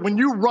 Because when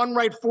you run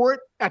right for it,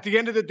 at the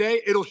end of the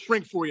day, it'll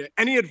shrink for you.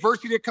 Any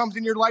adversity that comes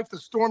in your life, the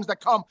storms that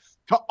come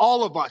to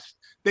all of us,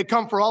 they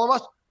come for all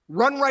of us.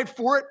 Run right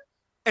for it,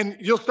 and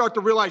you'll start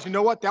to realize, you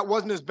know what? That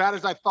wasn't as bad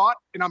as I thought,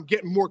 and I'm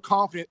getting more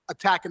confident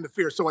attacking the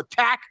fear. So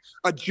attack,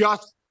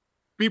 adjust,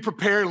 be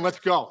prepared, and let's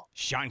go.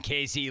 Sean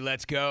Casey,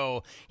 let's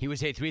go. He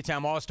was a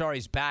 3-time All-Star.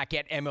 He's back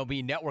at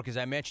MLB Network, as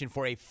I mentioned,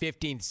 for a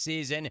 15th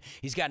season.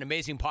 He's got an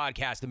amazing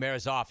podcast, The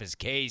Mayor's Office.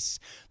 Case,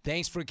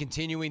 thanks for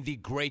continuing the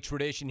great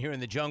tradition here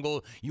in the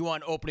jungle. You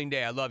on opening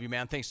day. I love you,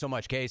 man. Thanks so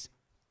much, Case.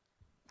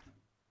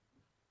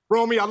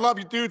 Romy, I love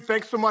you, dude.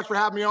 Thanks so much for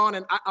having me on,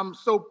 and I'm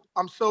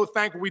so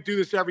thankful we do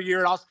this every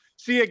year. I'll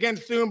see you again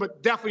soon,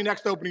 but definitely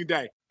next opening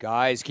day.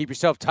 Guys, keep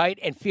yourself tight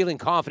and feeling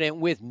confident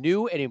with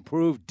new and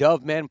improved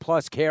Dove Men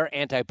Plus Care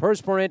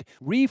antiperspirant,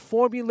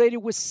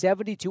 reformulated with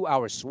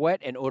 72-hour sweat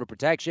and odor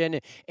protection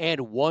and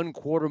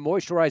 1/4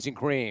 moisturizing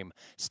cream.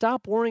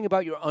 Stop worrying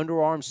about your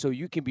underarms so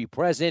you can be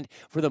present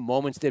for the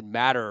moments that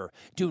matter.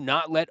 Do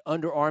not let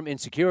underarm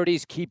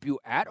insecurities keep you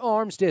at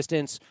arm's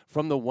distance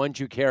from the ones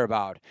you care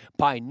about.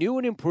 Buy new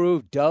and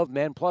improved Dove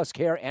Men Plus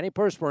Care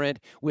antiperspirant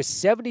with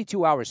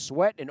 72-hour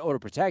sweat and odor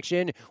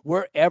protection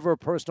wherever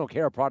personal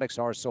care products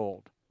are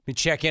sold. Let me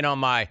check in on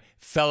my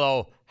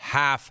fellow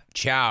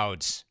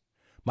half-chowds,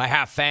 my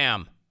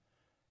half-fam.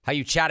 How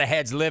you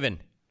chowderheads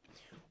living?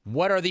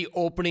 What are the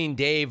opening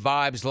day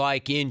vibes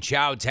like in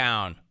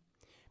Chowtown?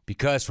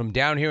 Because from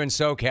down here in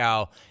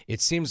SoCal, it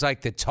seems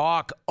like the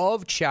talk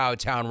of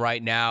Chowtown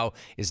right now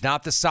is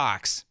not the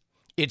Sox,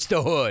 it's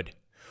the hood.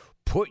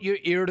 Put your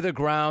ear to the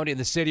ground in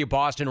the city of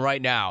Boston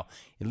right now.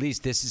 At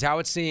least this is how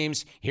it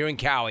seems here in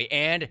Cali.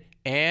 And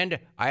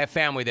I have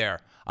family there.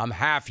 I'm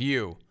half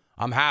you.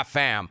 I'm half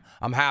fam.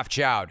 I'm half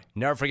chowd.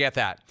 Never forget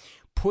that.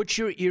 Put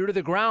your ear to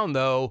the ground,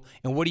 though,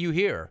 and what do you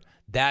hear?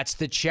 That's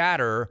the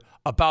chatter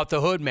about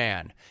the hood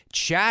man.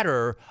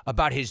 Chatter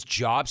about his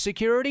job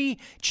security.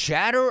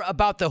 Chatter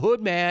about the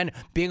hood man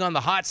being on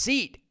the hot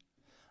seat.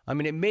 I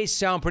mean, it may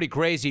sound pretty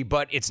crazy,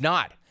 but it's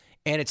not.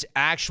 And it's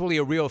actually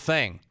a real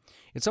thing.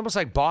 It's almost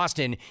like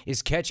Boston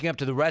is catching up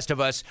to the rest of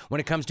us when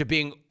it comes to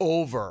being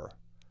over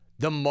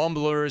the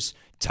Mumbler's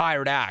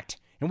tired act.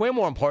 And way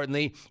more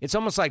importantly, it's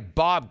almost like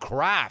Bob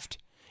Kraft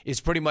is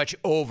pretty much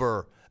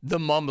over the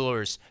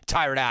Mumbler's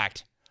tired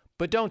act.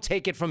 But don't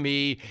take it from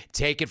me,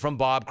 take it from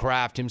Bob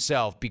Kraft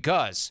himself,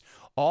 because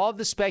all of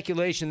the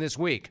speculation this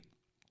week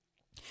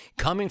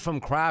coming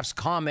from Kraft's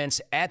comments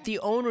at the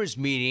owners'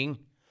 meeting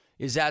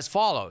is as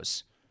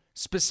follows.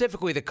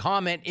 Specifically, the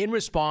comment in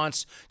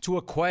response to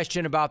a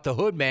question about the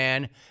Hood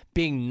Man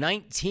being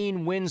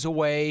 19 wins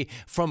away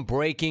from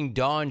breaking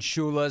Don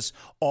Shula's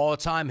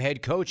all-time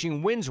head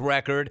coaching wins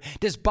record.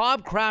 Does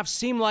Bob Kraft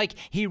seem like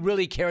he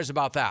really cares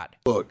about that?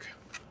 Look,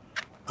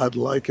 I'd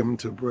like him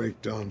to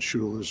break Don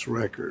Shula's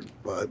record,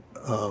 but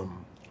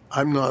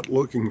I'm not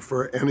looking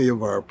for any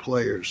of our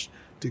players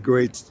to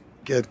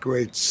get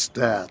great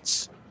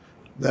stats.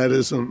 That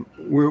isn't,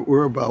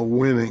 we're about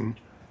winning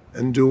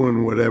and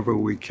doing whatever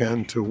we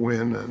can to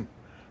win, and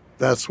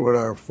that's what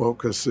our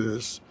focus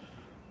is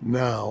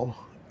now.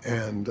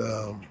 And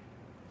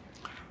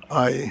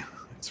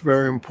it's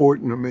very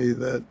important to me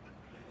that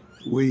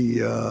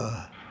we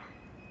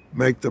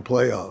make the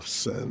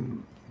playoffs,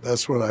 and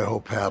that's what I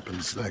hope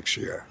happens next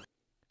year.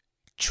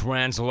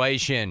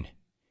 Translation: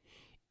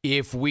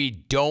 if we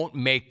don't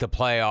make the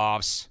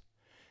playoffs,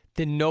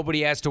 then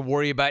nobody has to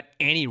worry about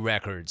any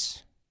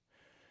records.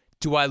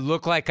 Do I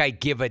look like I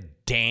give a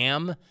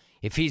damn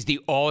if he's the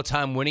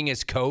all-time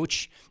winningest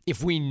coach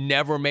if we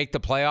never make the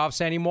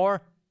playoffs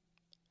anymore?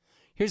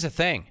 Here's the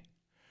thing.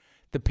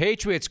 The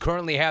Patriots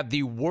currently have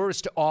the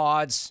worst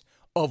odds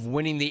of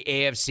winning the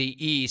AFC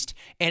East,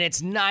 and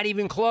it's not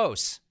even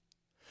close.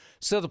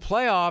 So the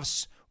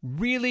playoffs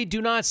really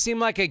do not seem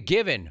like a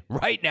given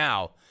right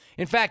now.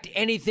 In fact,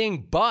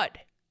 anything but.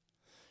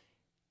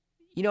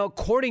 You know,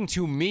 according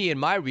to me and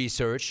my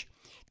research,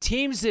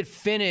 teams that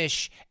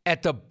finish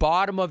at the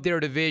bottom of their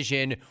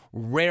division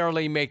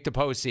rarely make the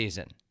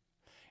postseason.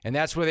 And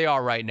that's where they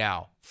are right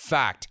now.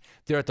 Fact.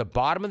 They're at the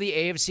bottom of the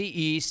AFC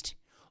East,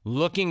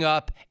 looking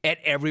up at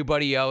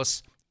everybody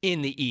else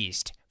in the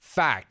East.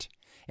 Fact.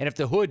 And if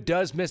the Hood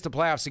does miss the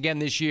playoffs again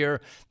this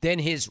year, then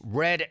his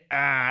red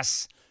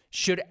ass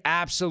should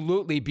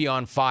absolutely be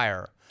on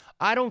fire.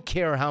 I don't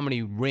care how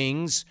many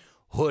rings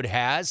Hood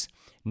has.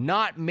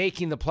 Not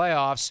making the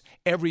playoffs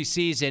every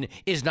season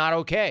is not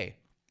okay.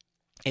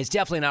 It's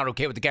definitely not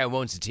okay with the guy who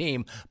owns the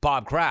team,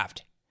 Bob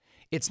Kraft.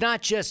 It's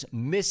not just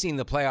missing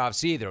the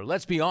playoffs either.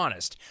 Let's be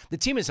honest. The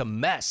team is a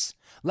mess.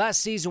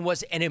 Last season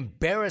was an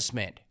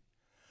embarrassment.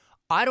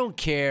 I don't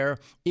care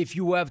if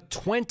you have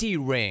 20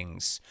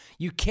 rings.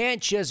 You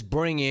can't just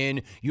bring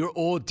in your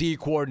old D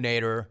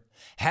coordinator,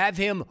 have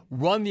him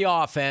run the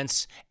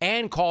offense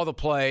and call the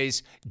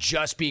plays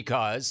just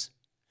because,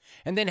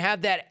 and then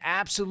have that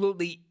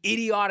absolutely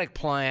idiotic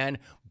plan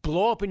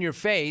blow up in your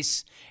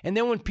face, and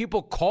then when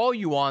people call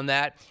you on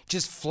that,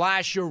 just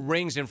flash your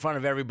rings in front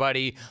of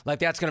everybody like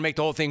that's going to make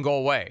the whole thing go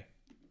away.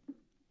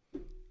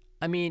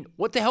 I mean,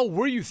 what the hell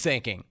were you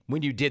thinking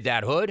when you did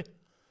that, Hood?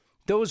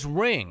 Those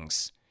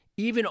rings,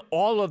 even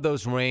all of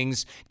those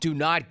rings, do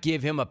not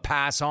give him a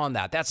pass on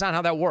that. That's not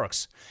how that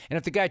works. And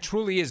if the guy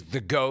truly is the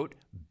GOAT,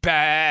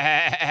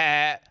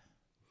 if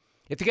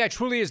the guy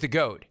truly is the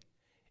GOAT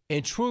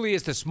and truly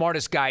is the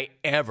smartest guy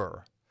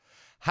ever,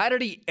 how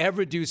did he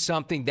ever do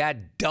something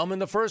that dumb in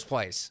the first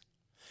place?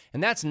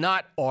 And that's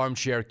not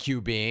armchair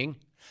QBing.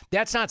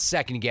 That's not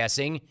second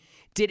guessing.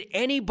 Did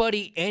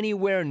anybody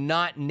anywhere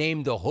not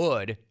named the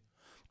Hood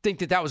think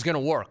that that was going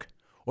to work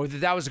or that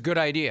that was a good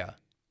idea?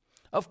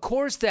 Of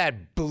course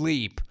that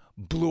bleep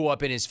blew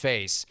up in his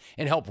face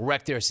and helped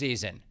wreck their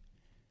season.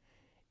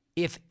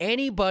 If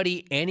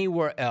anybody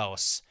anywhere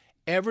else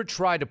ever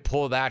tried to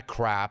pull that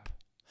crap,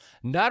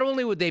 not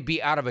only would they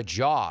be out of a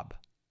job,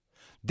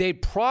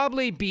 they'd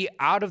probably be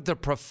out of the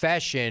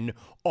profession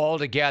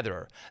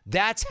altogether.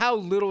 That's how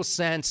little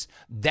sense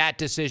that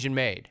decision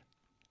made.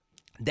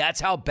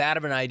 That's how bad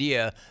of an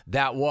idea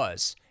that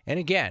was. And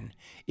again,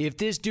 if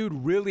this dude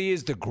really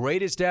is the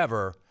greatest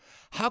ever,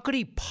 how could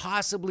he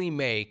possibly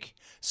make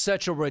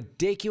such a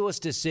ridiculous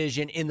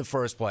decision in the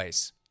first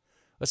place?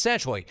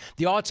 Essentially,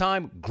 the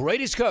all-time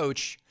greatest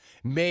coach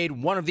made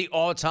one of the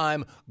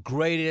all-time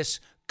greatest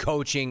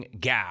coaching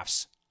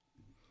gaffes.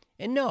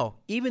 And no,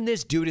 even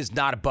this dude is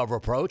not above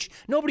reproach.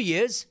 Nobody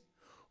is.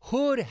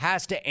 Hood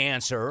has to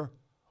answer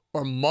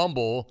or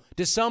mumble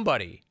to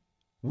somebody.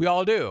 We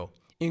all do,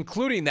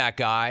 including that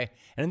guy.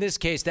 And in this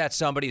case, that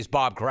somebody is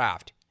Bob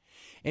Kraft.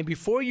 And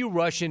before you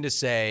rush in to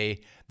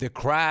say the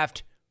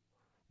Kraft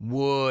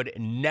would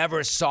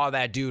never saw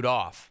that dude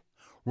off,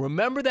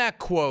 remember that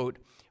quote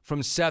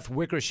from Seth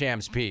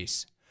Wickersham's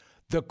piece.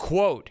 The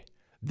quote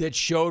that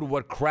showed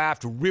what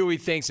Kraft really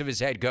thinks of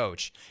his head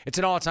coach. It's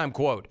an all-time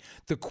quote.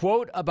 The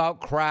quote about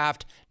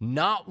Kraft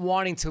not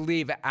wanting to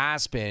leave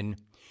Aspen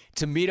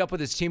to meet up with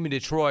his team in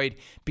Detroit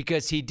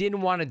because he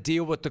didn't want to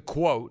deal with the,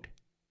 quote,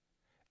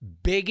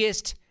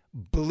 biggest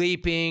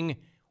bleeping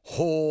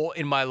hole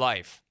in my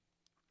life.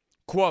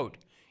 Quote,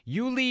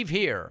 you leave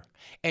here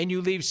and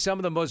you leave some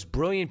of the most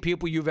brilliant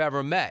people you've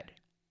ever met.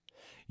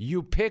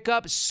 You pick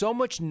up so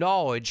much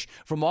knowledge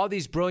from all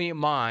these brilliant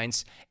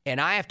minds,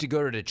 and I have to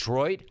go to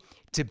Detroit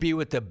to be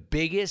with the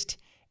biggest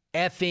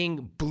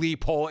effing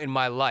bleep hole in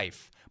my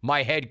life,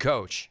 my head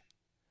coach.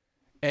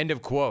 End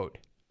of quote.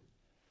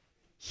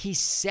 He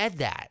said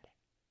that.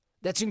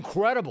 That's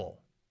incredible.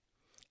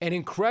 An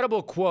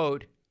incredible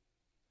quote,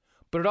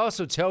 but it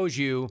also tells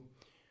you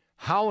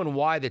how and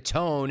why the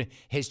tone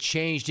has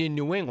changed in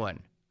New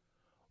England.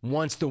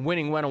 once the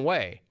winning went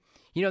away.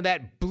 You know,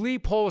 that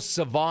bleep hole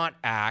savant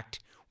act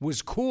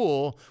was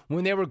cool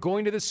when they were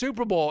going to the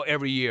Super Bowl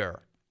every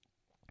year.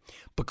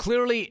 But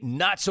clearly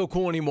not so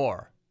cool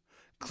anymore.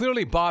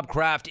 Clearly Bob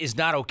Kraft is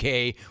not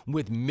okay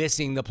with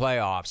missing the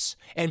playoffs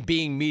and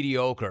being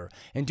mediocre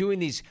and doing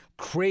these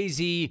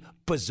crazy,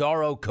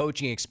 bizarro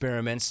coaching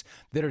experiments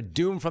that are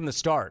doomed from the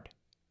start.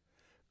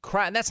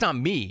 Kraft, that's not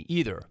me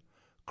either.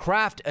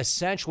 Kraft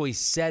essentially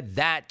said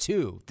that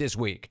too this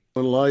week.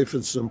 In life,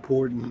 it's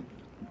important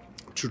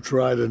to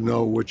try to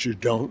know what you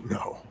don't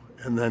know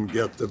and then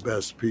get the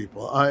best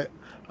people.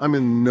 I'm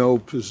in no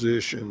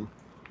position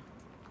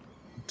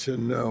to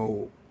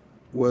know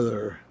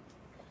whether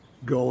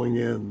going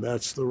in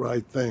that's the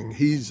right thing.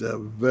 He's a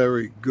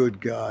very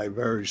good guy,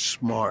 very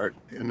smart,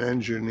 an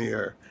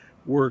engineer,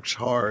 works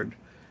hard.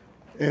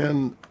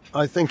 And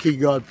I think he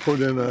got put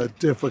in a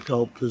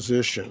difficult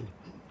position.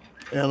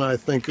 And I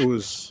think it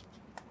was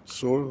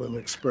sort of an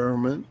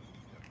experiment.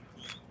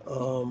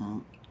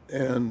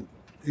 And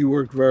he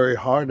worked very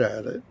hard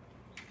at it.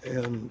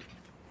 And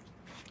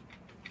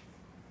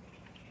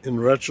in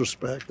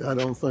retrospect, I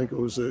don't think it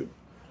was the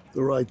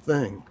right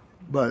thing.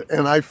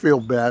 And I feel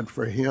bad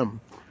for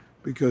him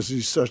because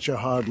he's such a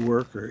hard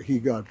worker. He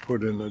got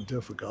put in a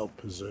difficult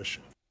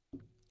position.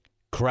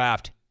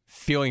 Kraft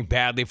feeling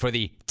badly for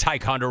the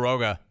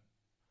Ticonderoga.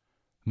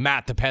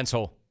 Matt the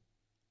pencil.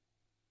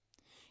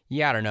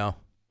 Yeah, I don't know.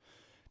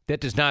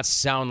 That does not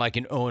sound like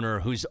an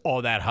owner who's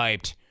all that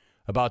hyped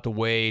about the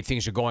way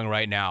things are going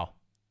right now.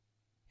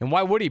 And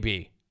why would he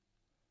be?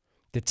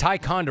 The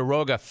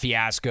Ticonderoga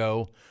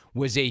fiasco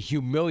was a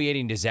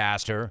humiliating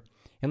disaster.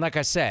 And like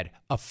I said,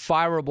 a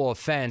fireable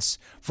offense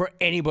for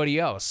anybody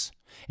else.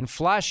 And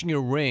flashing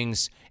your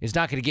rings is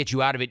not going to get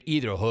you out of it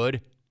either,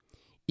 Hood.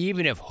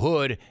 Even if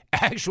Hood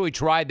actually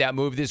tried that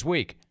move this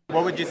week.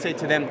 What would you say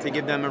to them to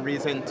give them a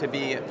reason to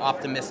be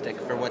optimistic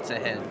for what's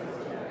ahead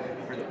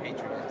for the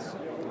Patriots?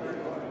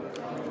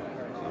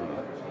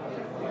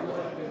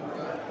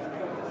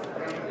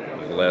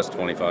 The last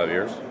 25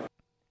 years?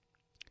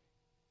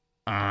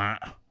 I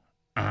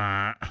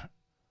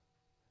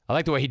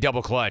like the way he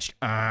double clutched.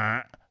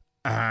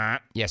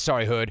 Yeah,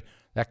 sorry, Hood.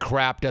 That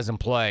crap doesn't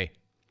play.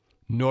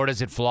 Nor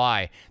does it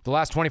fly. The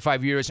last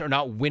 25 years are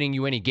not winning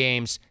you any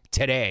games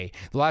today.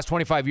 The last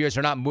 25 years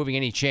are not moving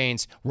any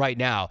chains right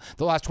now.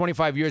 The last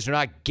 25 years are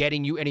not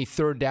getting you any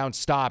third down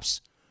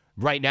stops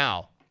right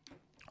now.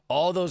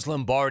 All those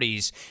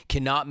Lombardis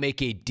cannot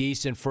make a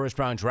decent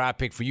first-round draft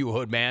pick for you,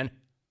 Hood, man.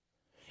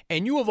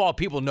 And you of all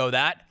people know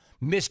that.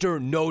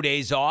 Mr. No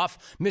Days Off,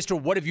 Mr.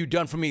 What Have You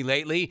Done For Me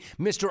Lately,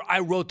 Mr. I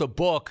wrote the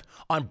book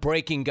on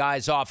breaking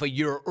guys off a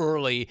year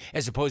early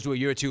as opposed to a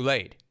year too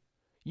late.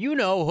 You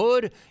know,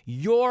 Hood,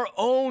 your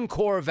own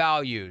core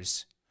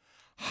values.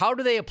 How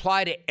do they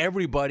apply to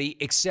everybody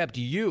except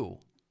you?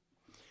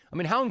 I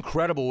mean, how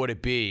incredible would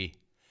it be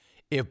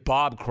if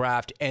Bob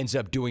Kraft ends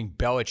up doing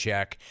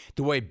Belichick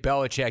the way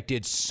Belichick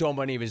did so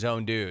many of his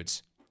own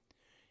dudes?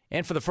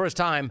 And for the first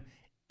time,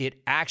 it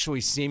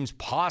actually seems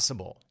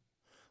possible.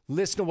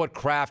 Listen to what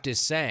Kraft is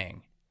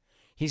saying.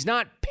 He's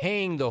not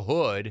paying the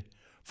Hood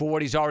for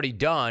what he's already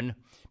done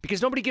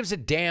because nobody gives a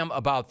damn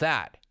about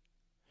that.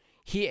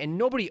 And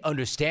nobody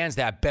understands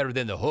that better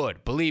than the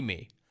Hood, believe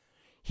me.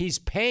 He's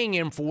paying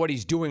him for what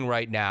he's doing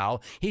right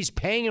now. He's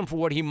paying him for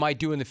what he might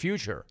do in the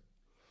future.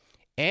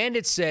 And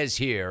it says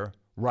here,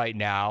 right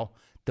now,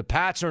 the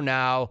Pats are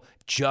now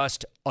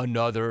just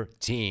another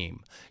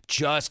team,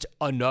 just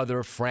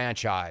another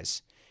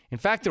franchise. In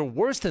fact, they're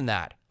worse than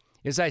that.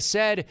 As I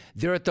said,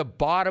 they're at the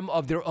bottom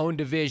of their own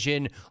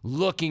division,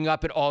 looking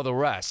up at all the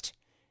rest.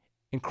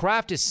 And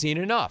Kraft has seen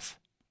enough.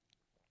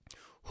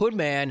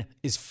 Hoodman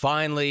is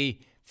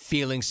finally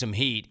feeling some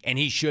heat, and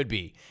he should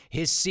be.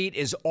 His seat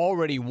is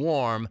already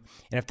warm,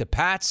 and if the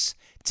Pats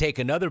take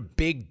another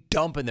big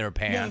dump in their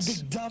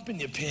pants, big dump in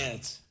your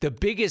pants, the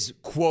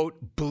biggest,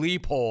 quote,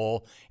 bleep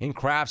hole in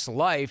Kraft's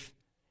life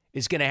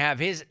is going to have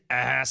his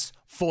ass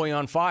fully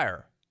on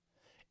fire,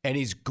 and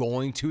he's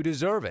going to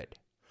deserve it.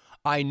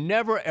 I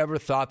never, ever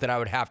thought that I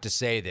would have to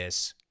say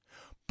this,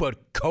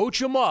 but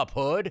coach him up,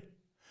 Hood.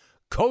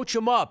 Coach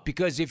him up,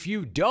 because if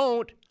you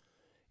don't,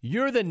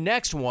 you're the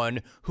next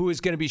one who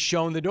is going to be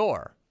shown the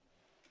door.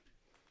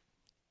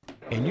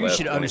 And you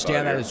should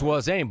understand that as well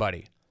as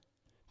anybody.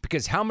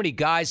 Because how many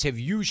guys have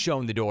you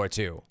shown the door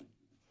to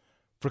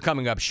for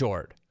coming up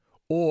short?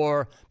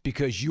 Or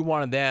because you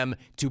wanted them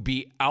to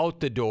be out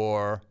the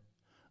door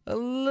a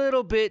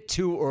little bit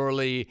too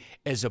early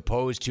as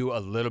opposed to a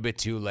little bit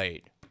too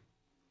late?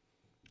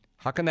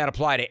 How can that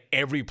apply to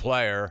every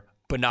player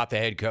but not the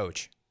head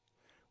coach?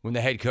 When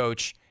the head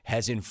coach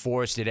has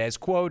enforced it as,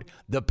 quote,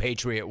 the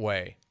Patriot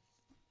way.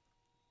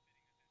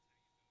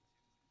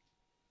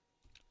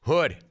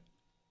 Hood,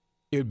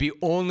 it would be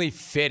only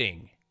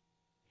fitting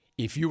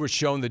if you were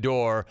shown the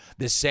door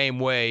the same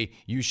way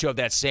you showed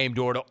that same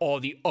door to all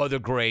the other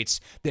greats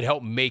that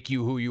helped make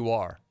you who you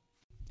are.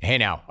 Hey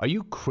now, are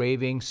you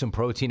craving some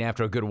protein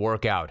after a good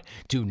workout?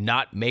 Do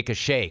not make a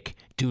shake.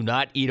 Do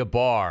not eat a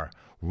bar.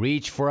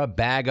 reach for a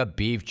bag of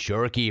beef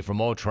jerky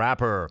from Old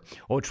Trapper.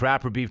 Old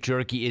Trapper beef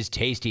jerky is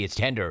tasty, it's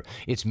tender,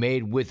 it's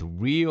made with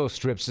real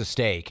strips of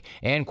steak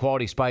and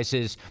quality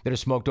spices that are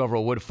smoked over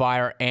a wood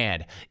fire,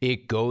 and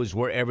it goes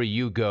wherever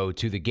you go,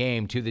 to the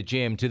game, to the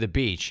gym, to the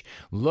beach.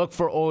 Look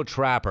for Old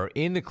Trapper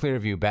in the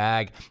Clearview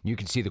bag. You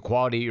can see the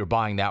quality you're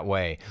buying that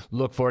way.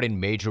 Look for it in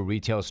major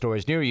retail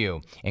stores near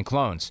you. And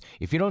clones,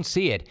 if you don't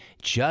see it,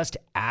 just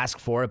ask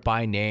for it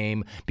by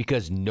name,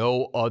 because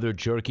no other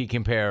jerky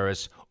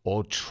compares.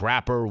 Old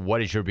Trapper,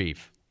 what is your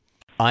beef?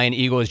 Ian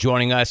Eagle is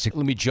joining us.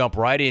 Let me jump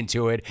right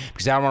into it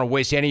because I don't want to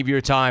waste any of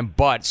your time.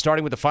 But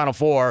starting with the Final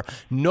Four,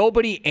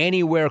 nobody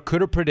anywhere could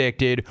have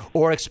predicted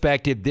or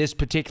expected this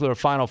particular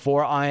Final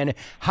Four. Ian,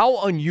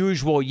 how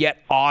unusual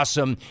yet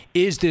awesome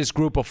is this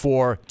group of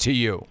four to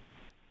you?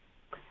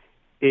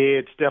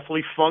 It's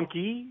definitely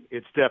funky.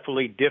 It's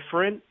definitely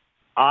different.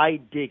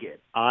 I dig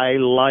it. I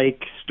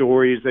like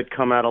stories that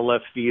come out of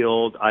left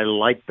field. I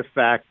like the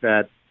fact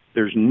that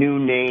there's new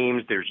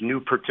names, there's new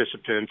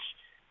participants.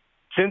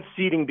 Since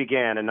seeding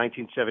began in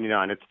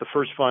 1979, it's the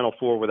first Final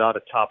Four without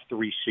a top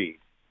 3 seed.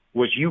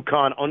 Was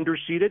UConn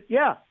underseeded?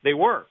 Yeah, they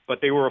were, but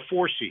they were a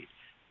 4 seed.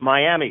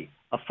 Miami,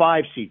 a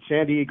 5 seed.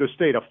 San Diego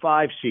State, a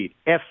 5 seed.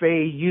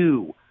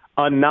 FAU,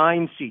 a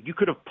 9 seed. You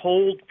could have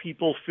polled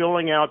people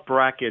filling out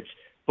brackets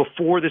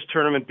before this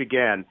tournament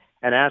began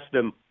and asked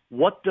them,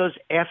 what does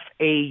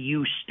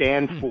FAU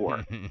stand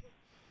for?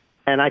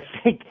 And I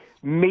think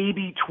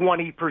maybe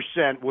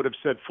 20% would have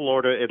said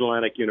Florida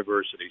Atlantic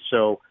University.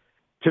 So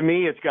to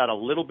me, it's got a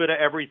little bit of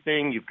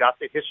everything. You've got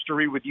the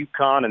history with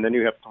UConn, and then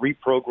you have 3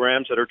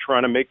 programs that are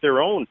trying to make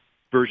their own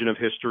version of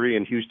history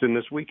in Houston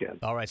this weekend.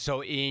 All right,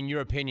 so in your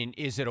opinion,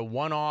 is it a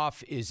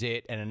one-off? Is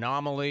it an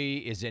anomaly?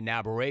 Is it an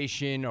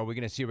aberration? Are we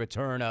going to see a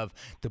return of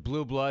the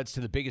Blue Bloods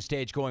to the biggest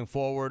stage going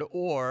forward?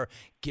 Or,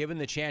 given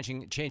the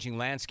changing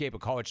landscape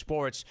of college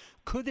sports,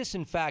 could this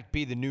in fact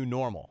be the new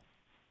normal?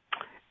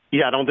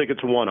 Yeah, I don't think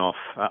it's a one-off.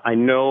 I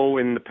know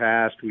in the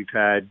past we've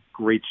had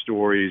great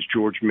stories,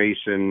 George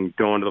Mason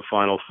going to the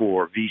Final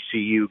Four,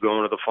 VCU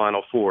going to the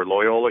Final Four,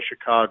 Loyola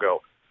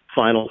Chicago,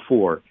 Final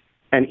Four.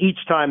 And each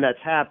time that's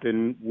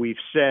happened, we've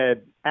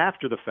said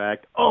after the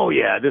fact, oh,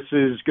 yeah, this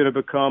is going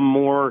to become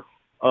more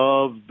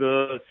of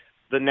the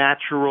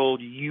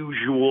natural,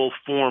 usual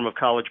form of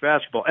college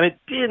basketball. And it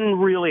didn't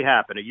really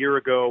happen. A year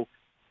ago,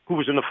 who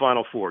was in the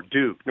Final Four?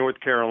 Duke, North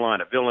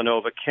Carolina,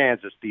 Villanova,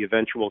 Kansas, the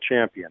eventual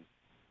champion.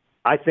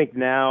 I think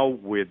now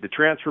with the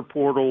transfer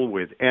portal,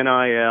 with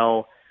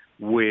NIL,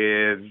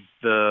 with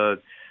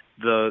the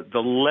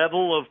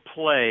level of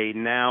play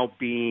now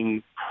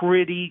being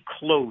pretty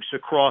close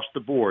across the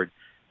board.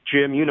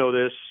 Jim, you know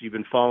this. You've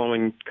been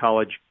following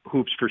college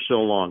hoops for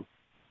so long.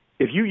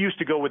 If you used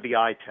to go with the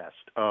eye test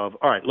of,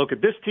 all right, look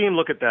at this team,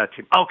 look at that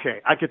team.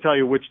 Okay, I could tell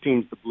you which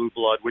team's the blue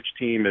blood, which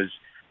team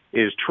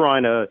is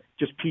trying to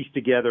just piece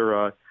together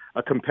a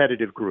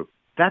competitive group.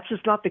 That's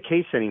just not the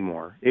case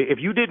anymore. If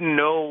you didn't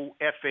know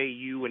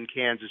FAU and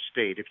Kansas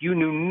State, if you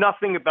knew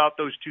nothing about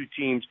those two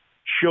teams,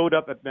 showed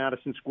up at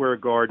Madison Square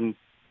Garden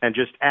and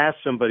just asked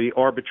somebody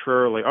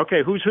arbitrarily,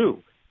 okay, who's who?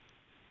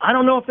 I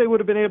don't know if they would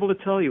have been able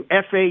to tell you.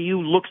 FAU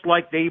looks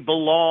like they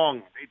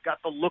belong. They've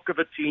got the look of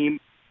a team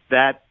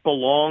that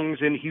belongs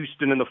in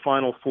Houston in the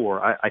Final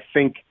Four. I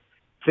think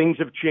things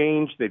have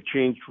changed. They've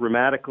changed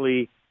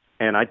dramatically,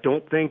 and I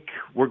don't think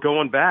we're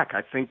going back.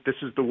 I think this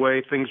is the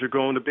way things are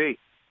going to be.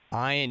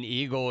 Ian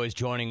Eagle is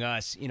joining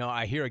us. You know,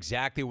 I hear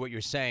exactly what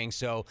you're saying,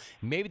 so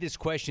maybe this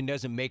question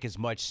doesn't make as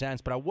much sense,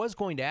 but I was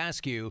going to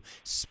ask you,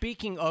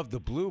 speaking of the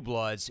Blue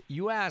Bloods,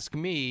 you ask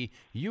me,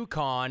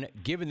 UConn,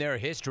 given their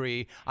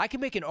history, I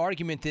can make an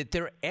argument that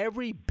they're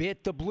every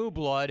bit the Blue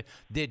Blood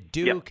that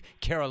Duke,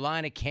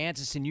 Carolina,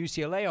 Kansas, and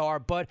UCLA are,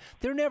 but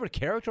they're never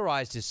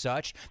characterized as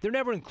such. They're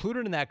never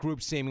included in that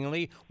group,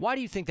 seemingly. Why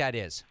do you think that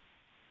is?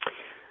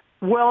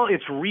 Well,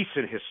 it's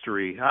recent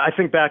history. I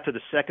think back to the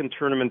second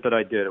tournament that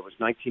I did. It was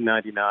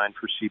 1999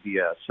 for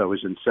CBS. I was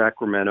in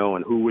Sacramento,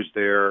 and who was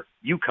there?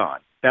 UConn.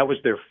 That was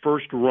their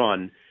first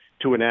run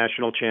to a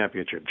national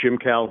championship. Jim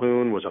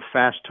Calhoun was a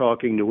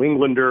fast-talking New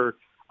Englander.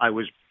 I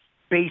was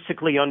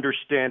basically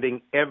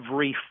understanding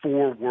every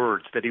 4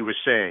 words that he was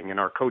saying in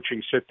our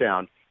coaching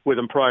sit-down with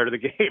him prior to the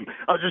game.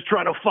 I was just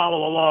trying to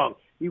follow along.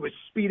 He was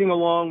speeding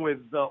along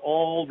with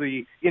all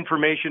the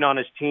information on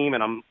his team,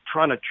 and I'm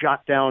trying to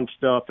jot down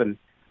stuff, and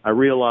I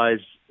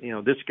realized,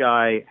 this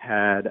guy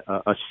had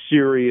a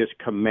serious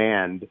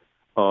command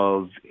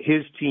of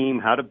his team,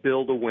 how to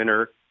build a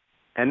winner.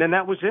 And then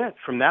that was it.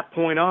 From that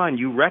point on,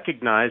 you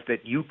recognized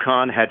that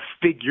UConn had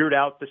figured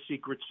out the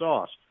secret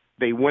sauce.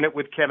 They win it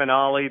with Kevin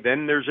Ollie.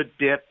 Then there's a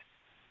dip.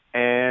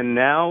 And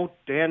now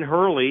Dan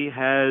Hurley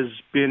has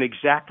been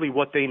exactly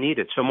what they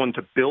needed, someone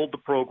to build the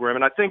program.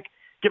 And I think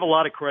give a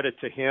lot of credit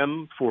to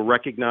him for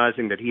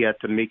recognizing that he had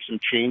to make some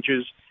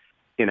changes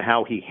in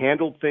how he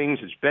handled things,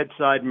 his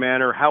bedside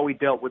manner, how he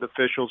dealt with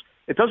officials.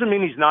 It doesn't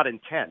mean he's not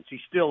intense. He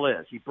still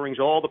is. He brings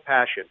all the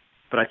passion.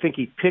 But I think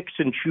he picks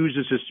and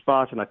chooses his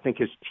spots, and I think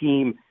his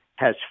team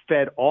has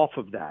fed off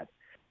of that.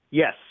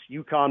 yes,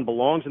 UConn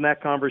belongs in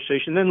that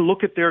conversation. Then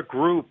look at their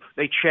group.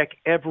 They check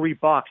every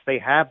box. They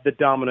have the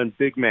dominant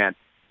big man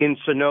in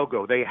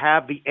Sonogo. They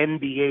have the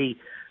NBA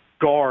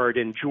guard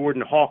in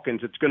Jordan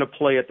Hawkins that's going to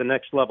play at the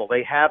next level.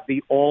 They have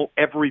the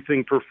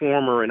all-everything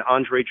performer in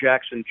Andre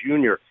Jackson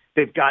Jr.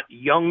 They've got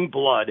young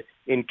blood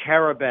in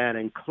Caravan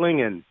and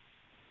Klingon.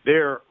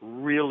 They're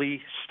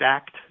really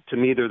stacked. To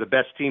me, they're the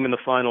best team in the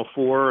Final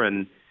Four,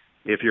 and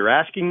if you're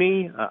asking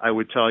me, I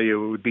would tell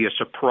you it would be a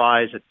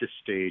surprise at this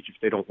stage if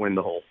they don't win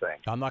the whole thing.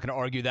 I'm not going to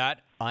argue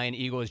that. Ian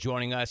Eagle is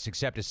joining us,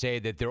 except to say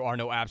that there are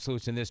no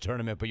absolutes in this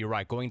tournament. But you're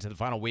right. Going into the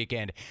final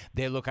weekend,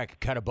 they look like a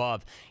cut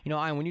above. You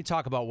know, Ian, when you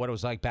talk about what it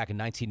was like back in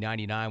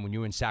 1999 when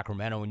you were in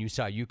Sacramento, when you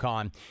saw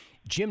UConn,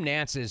 Jim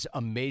Nance's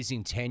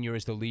amazing tenure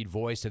as the lead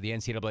voice of the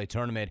NCAA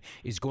tournament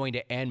is going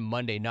to end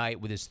Monday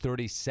night with his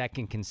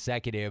 32nd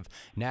consecutive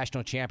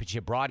national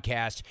championship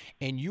broadcast,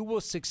 and you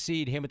will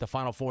succeed him at the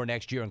Final Four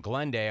next year in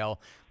Glendale.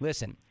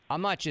 Listen,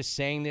 I'm not just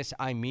saying this,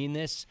 I mean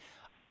this.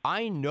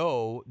 I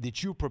know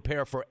that you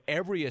prepare for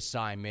every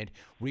assignment,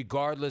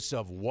 regardless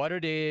of what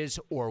it is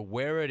or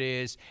where it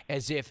is,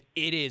 as if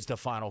it is the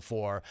Final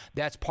Four.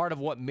 That's part of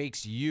what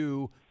makes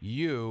you,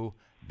 you.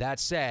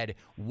 That said,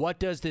 what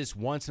does this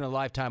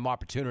once-in-a-lifetime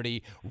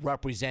opportunity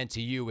represent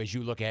to you as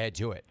you look ahead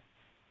to it?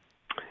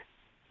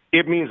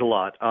 It means a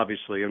lot,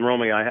 obviously. And,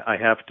 Romy, I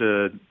have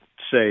to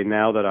say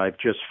now that I've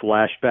just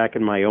flashed back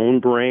in my own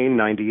brain,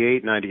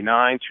 98,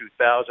 99,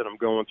 2000, I'm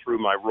going through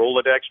my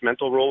Rolodex,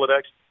 mental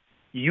Rolodex.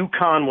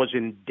 UConn was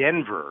in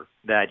Denver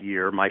that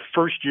year. My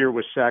first year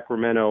was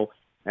Sacramento,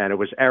 and it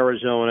was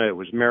Arizona, it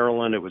was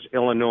Maryland, it was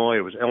Illinois,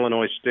 it was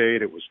Illinois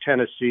State, it was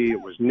Tennessee,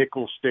 it was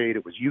Nicholls State,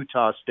 it was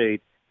Utah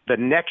State. The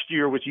next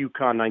year was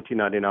UConn,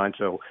 1999,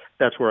 so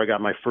that's where I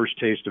got my first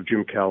taste of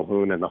Jim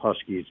Calhoun and the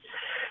Huskies.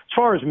 As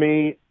far as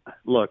me,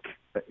 look,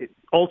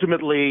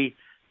 ultimately,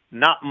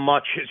 not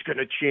much is going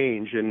to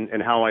change in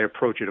how I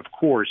approach it. Of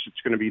course,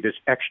 it's going to be this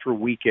extra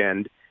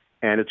weekend,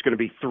 and it's going to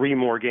be 3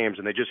 more games,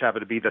 and they just happen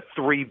to be the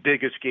 3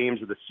 biggest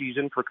games of the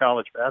season for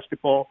college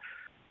basketball.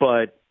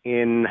 But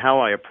in how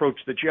I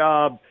approach the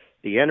job,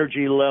 the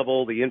energy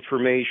level, the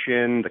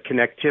information, the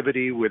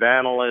connectivity with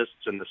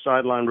analysts and the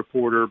sideline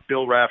reporter,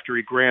 Bill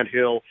Raftery, Grant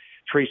Hill,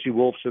 Tracy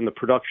Wolfson, the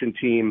production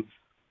team,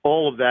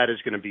 all of that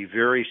is going to be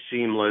very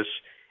seamless.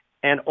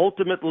 And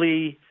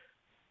ultimately,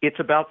 it's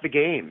about the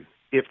game.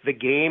 If the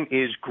game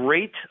is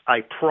great,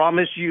 I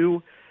promise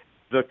you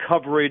the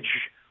coverage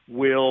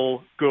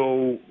will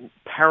go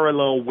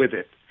parallel with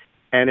it.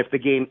 And if the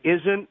game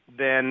isn't,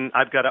 then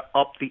I've got to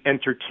up the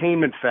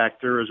entertainment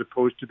factor as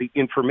opposed to the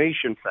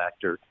information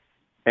factor.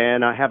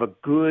 And I have a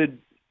good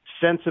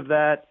sense of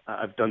that.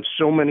 I've done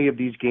so many of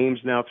these games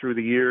now through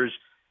the years,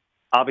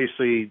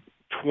 obviously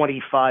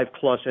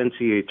 25-plus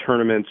NCAA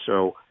tournaments.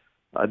 So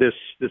this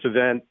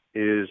event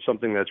is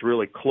something that's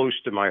really close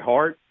to my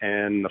heart.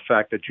 And the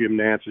fact that Jim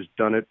Nance has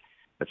done it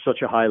at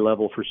such a high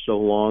level for so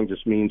long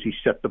just means he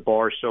set the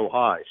bar so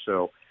high.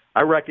 So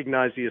I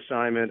recognize the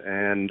assignment,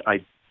 and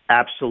I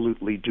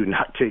absolutely do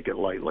not take it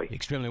lightly.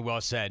 Extremely well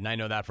said, and I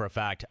know that for a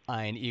fact.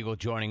 Ian Eagle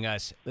joining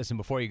us. Listen,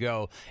 before you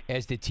go,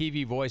 as the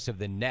TV voice of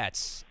the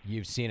Nets,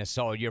 you've seen a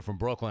solid year from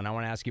Brooklyn. I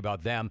want to ask you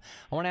about them.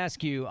 I want to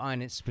ask you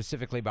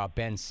specifically about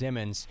Ben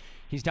Simmons.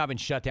 He's now been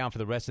shut down for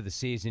the rest of the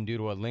season due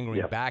to a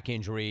lingering back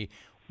injury.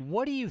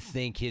 What do you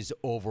think his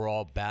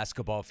overall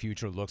basketball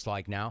future looks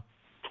like now?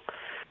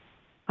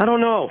 I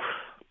don't know.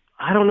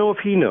 I don't know if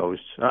he knows.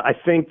 I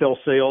think they'll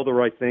say all the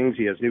right things.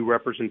 He has new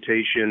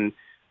representation.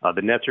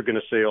 The Nets are going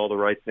to say all the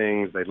right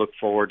things. They look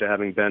forward to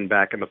having Ben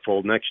back in the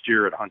fold next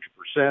year at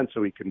 100%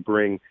 so he can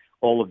bring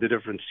all of the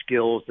different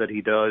skills that he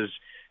does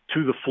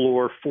to the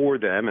floor for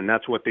them, and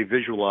that's what they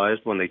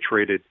visualized when they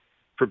traded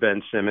for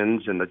Ben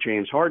Simmons and the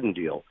James Harden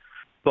deal.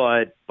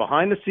 But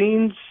behind the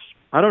scenes,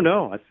 I don't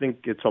know. I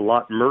think it's a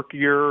lot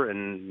murkier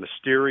and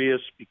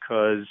mysterious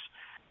because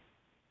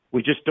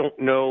we just don't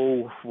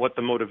know what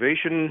the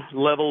motivation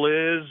level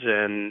is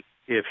and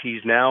if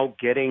he's now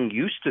getting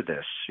used to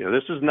this. You know,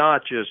 this is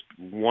not just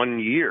 1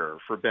 year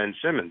for Ben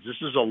Simmons. This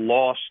is a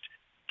lost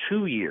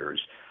 2 years.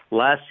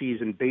 Last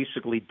season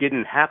basically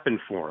didn't happen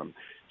for him.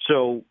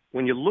 So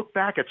when you look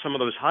back at some of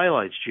those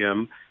highlights,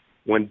 Jim,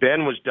 when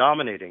Ben was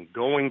dominating,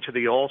 going to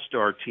the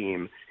All-Star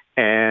team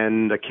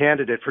and a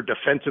candidate for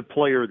Defensive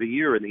Player of the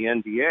Year in the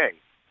NBA,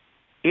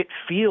 it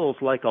feels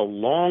like a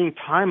long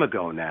time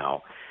ago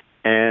now.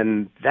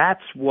 And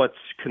that's what's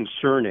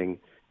concerning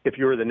if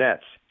you're the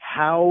Nets.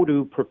 How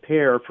to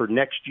prepare for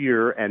next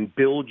year and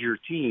build your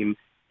team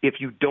if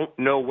you don't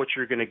know what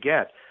you're going to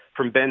get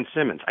from Ben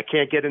Simmons. I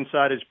can't get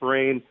inside his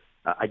brain.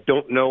 I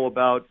don't know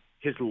about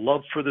his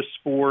love for the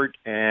sport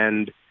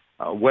and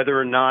whether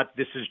or not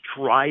this is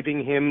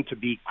driving him to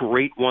be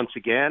great once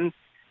again.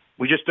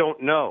 We just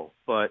don't know.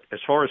 But as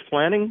far as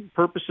planning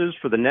purposes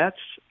for the Nets,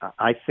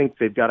 I think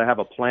they've got to have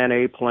a plan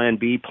A, plan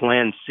B,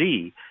 plan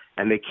C.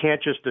 And they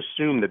can't just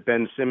assume that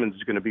Ben Simmons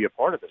is going to be a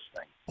part of this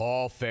thing.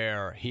 All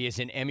fair. He is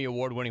an Emmy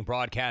Award-winning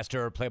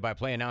broadcaster,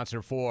 play-by-play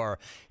announcer for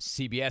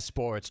CBS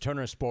Sports,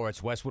 Turner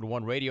Sports, Westwood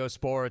One Radio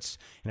Sports,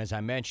 and as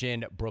I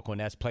mentioned, Brooklyn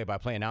Nets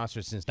play-by-play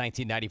announcer since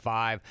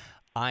 1995.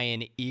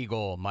 Ian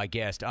Eagle, my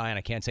guest. Ian,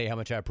 I can't say how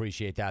much I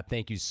appreciate that.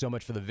 Thank you so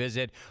much for the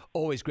visit.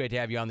 Always great to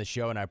have you on the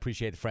show, and I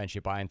appreciate the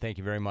friendship, Ian. Thank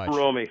you very much.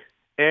 Romy,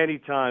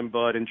 anytime,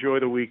 bud. Enjoy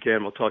the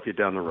weekend. We'll talk to you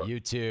down the road. You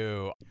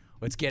too.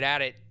 Let's get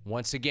at it.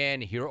 Once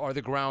again, here are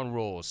the ground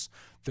rules.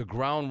 The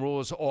ground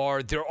rules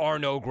are there are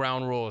no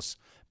ground rules.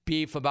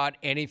 Beef about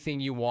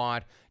anything you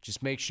want.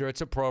 Just make sure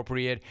it's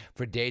appropriate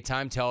for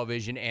daytime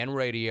television and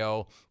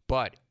radio,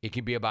 but it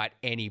can be about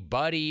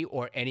anybody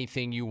or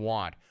anything you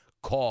want.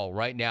 Call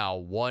right now,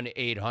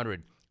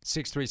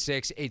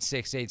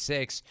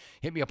 1-800-636-8686.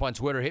 Hit me up on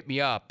Twitter. Hit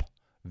me up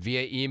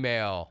via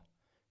email.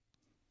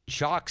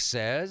 Chalk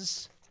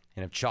says,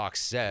 and if Chalk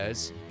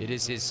says, it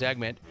is his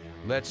segment,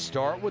 let's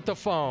start with the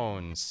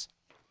phones.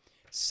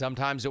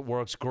 Sometimes it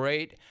works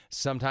great,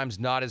 sometimes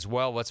not as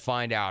well. Let's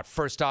find out.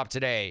 First stop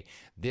today,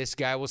 this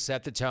guy will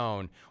set the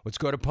tone. Let's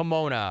go to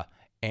Pomona.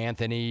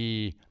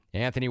 Anthony.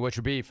 Anthony, what's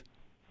your beef?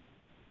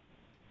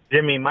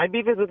 Jimmy, my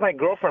beef is with my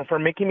girlfriend for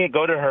making me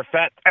go to her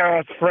fat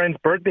ass friend's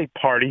birthday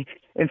party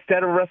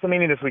instead of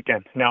WrestleMania this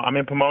weekend. Now, I'm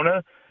in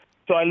Pomona,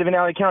 so I live in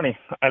LA County.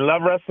 I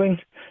love wrestling,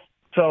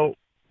 so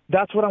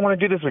that's what I want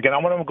to do this weekend. I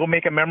want to go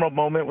make a memorable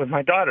moment with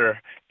my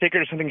daughter, take her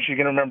to something she's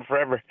going to remember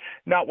forever,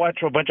 not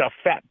watch a bunch of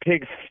fat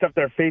pigs stuff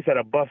their face at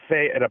a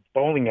buffet at a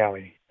bowling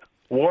alley.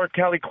 War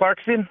Kelly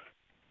Clarkson,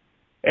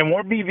 and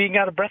more me being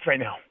out of breath right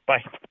now.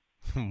 Bye.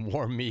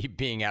 More me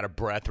being out of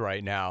breath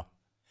right now.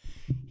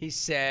 He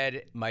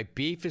said, my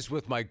beef is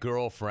with my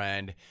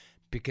girlfriend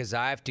because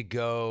I have to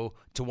go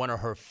to one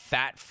of her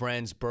fat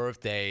friends'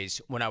 birthdays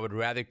when I would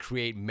rather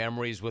create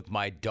memories with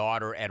my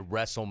daughter at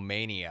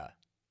WrestleMania.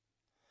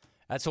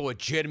 That's a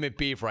legitimate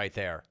beef right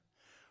there.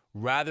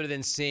 Rather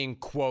than seeing,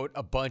 quote,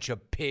 a bunch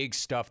of pigs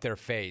stuff their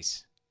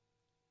face.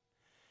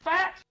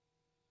 Fat!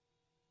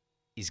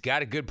 He's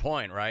got a good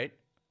point, right?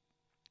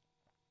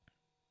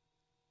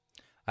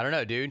 I don't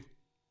know, dude.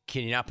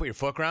 Can you not put your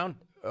foot down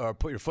or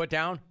put your foot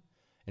down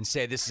and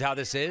say this is how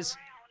this is?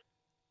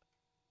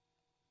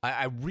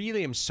 I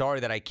really am sorry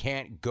that I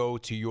can't go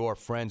to your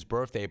friend's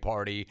birthday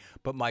party,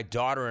 but my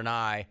daughter and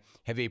I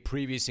have a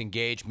previous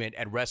engagement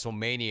at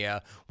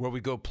WrestleMania where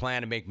we go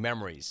plan to make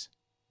memories.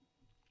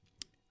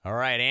 All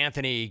right,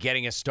 Anthony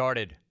getting us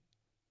started.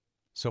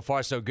 So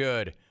far, so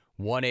good.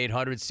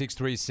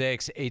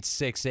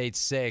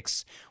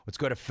 1-800-636-8686. Let's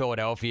go to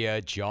Philadelphia.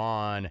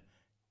 John.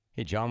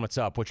 Hey, John, what's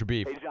up? What's your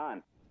beef? Hey,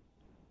 John.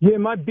 Yeah,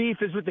 my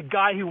beef is with the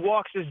guy who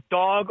walks his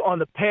dog on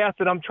the path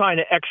that I'm trying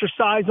to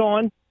exercise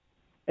on.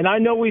 And I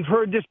know we've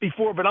heard this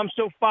before, but I'm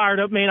so fired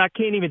up, man, I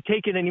can't even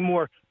take it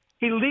anymore.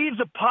 He leaves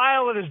a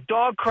pile of his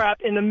dog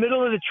crap in the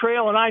middle of the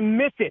trail, and I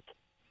miss it.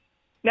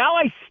 Now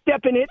I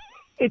step in it.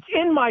 It's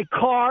in my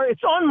car.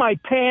 It's on my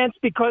pants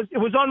because it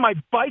was on my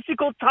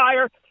bicycle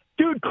tire.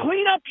 Dude,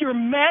 clean up your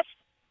mess,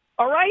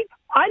 all right?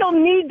 I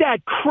don't need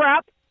that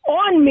crap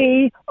on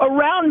me,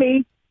 around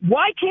me.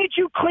 Why can't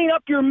you clean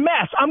up your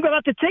mess? I'm going to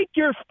have to take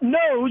your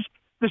nose,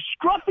 the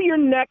scruff of your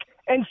neck,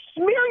 and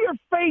smear your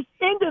face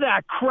into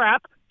that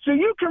crap so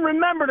you can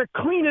remember to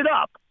clean it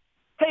up.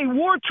 Hey,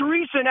 War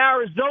Teresa in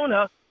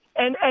Arizona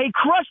and a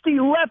crusty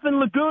Left in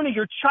Laguna,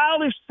 your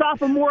childish,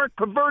 sophomoric,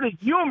 perverted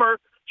humor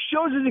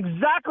shows us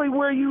exactly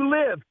where you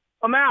live.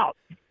 I'm out.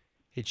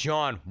 Hey,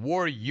 John,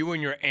 War, you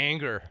and your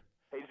anger.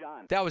 Hey,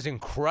 John. That was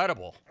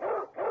incredible.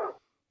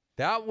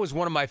 That was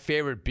one of my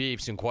favorite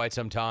beefs in quite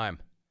some time.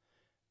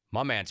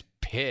 My man's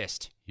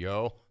pissed,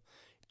 yo.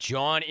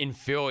 John in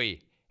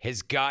Philly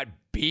has got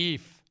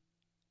beef.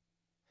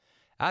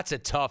 That's a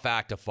tough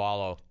act to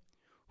follow.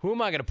 Who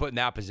am I going to put in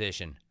that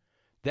position?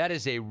 That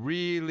is a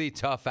really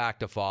tough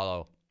act to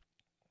follow.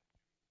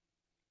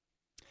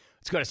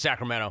 Let's go to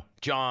Sacramento.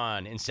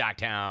 John in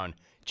Sacktown.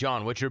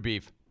 John, what's your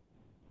beef?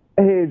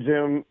 Hey,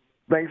 Jim.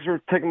 Thanks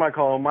for taking my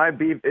call. My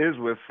beef is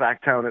with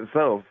Sacktown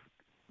itself.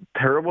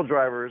 Terrible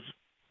drivers,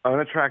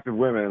 unattractive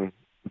women,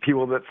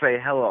 people that say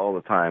hello all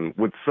the time.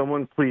 Would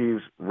someone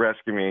please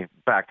rescue me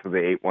back to the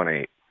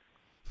 818?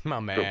 My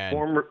man.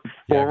 So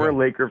former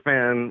Laker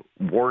fan,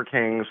 War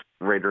Kings,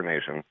 Raider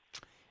Nation.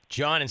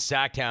 John in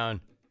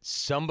Sacktown,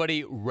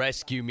 somebody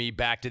rescue me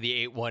back to the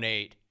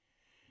 818.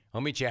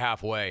 I'll meet you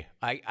halfway.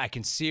 I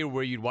can see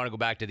where you'd want to go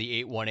back to the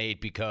 818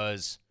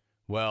 because,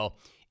 well,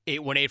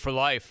 818 for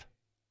life.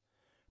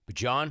 But,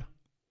 John,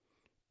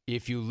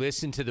 if you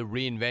listen to the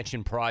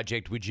Reinvention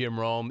Project with Jim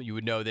Rome, you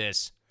would know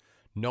this.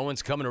 No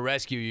one's coming to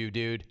rescue you,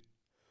 dude.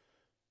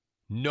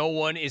 No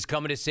one is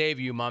coming to save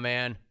you, my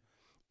man.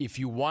 If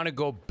you want to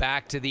go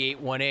back to the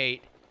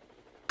 818,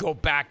 go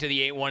back to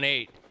the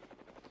 818.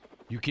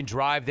 You can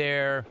drive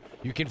there.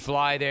 You can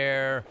fly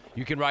there.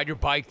 You can ride your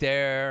bike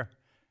there.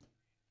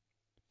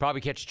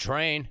 Probably catch a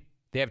train.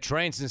 They have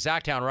trains in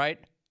Sacktown, right?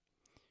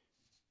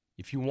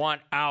 If you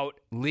want out,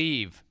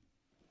 leave.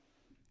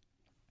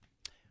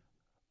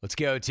 Let's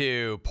go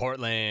to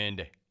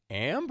Portland.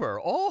 Amber.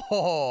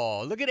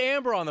 Oh, look at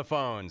Amber on the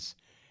phones.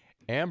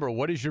 Amber,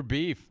 what is your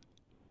beef?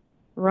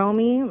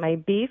 Romy, my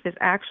beef is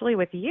actually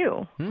with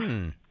you.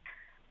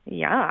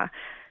 Yeah.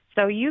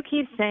 So you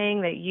keep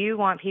saying that you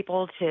want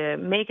people to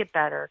make it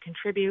better,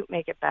 contribute,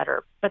 make it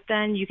better. But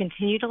then you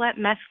continue to let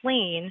mess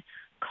lean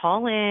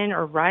call in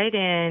or write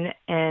in,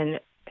 and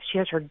she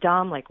has her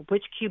dumb, like,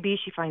 which QB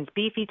she finds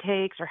beefy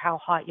takes or how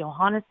hot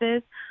Johannes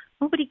is.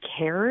 Nobody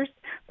cares.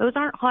 Those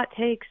aren't hot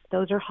takes.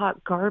 Those are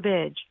hot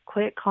garbage.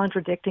 Quit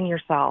contradicting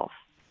yourself.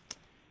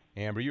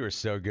 Amber, you are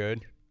so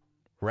good.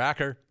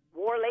 Racker.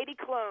 War Lady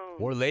Clones.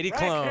 War Lady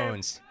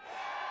Clones.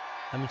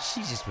 I mean, she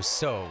just was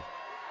so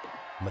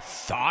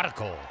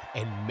methodical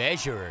and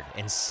measured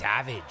and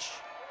savage.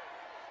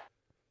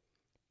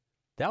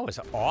 That was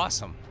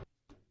awesome.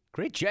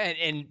 Great job.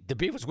 And the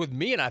beef was with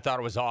me, and I thought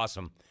it was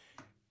awesome.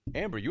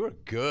 Amber, you are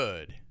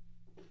good.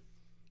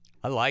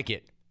 I like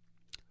it.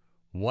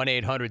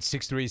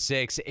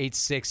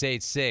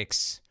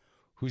 1-800-636-8686.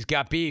 Who's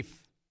got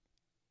beef?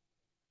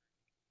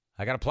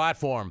 I got a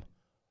platform.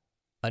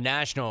 An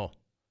international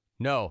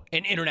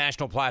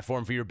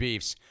platform for your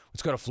beefs.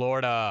 Let's go to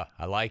Florida.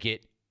 I like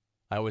it.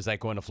 I always like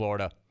going to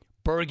Florida.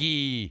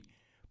 Bergie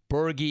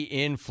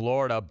in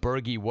Florida.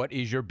 Bergie, what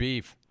is your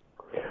beef?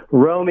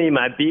 Romy,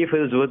 my beef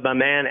is with my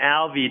man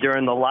Alvy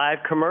during the live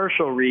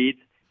commercial reads.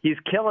 He's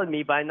killing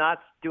me by not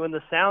doing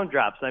the sound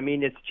drops. I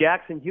mean, it's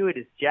Jackson Hewitt.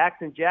 It's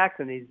Jackson.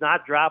 He's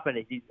not dropping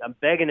it. I'm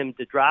begging him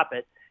to drop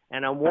it.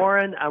 And I'm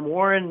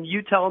warning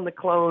you telling the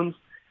clones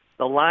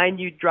the line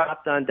you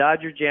dropped on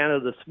Dodger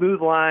Jano, the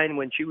smooth line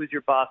when she was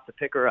your boss to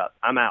pick her up.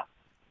 I'm out.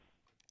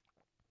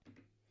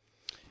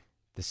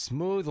 The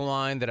smooth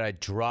line that I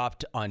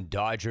dropped on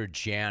Dodger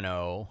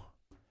Jano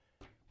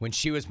when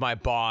she was my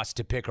boss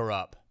to pick her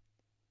up.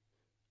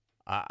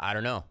 I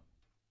don't know.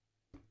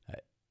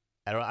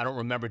 I don't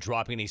remember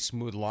dropping any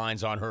smooth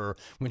lines on her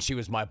when she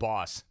was my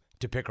boss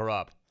to pick her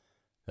up.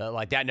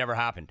 Like, that never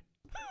happened.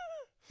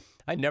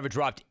 I never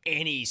dropped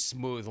any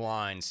smooth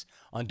lines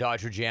on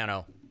Dodger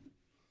Jano.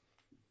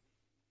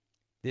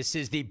 This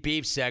is the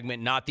beef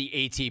segment, not the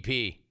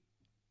ATP.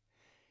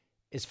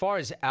 As far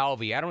as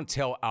Alvy, I don't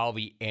tell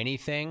Alvy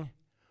anything,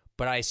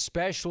 but I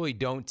especially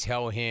don't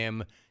tell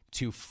him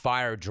to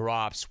fire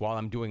drops while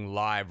I'm doing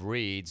live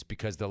reads,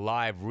 because the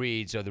live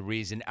reads are the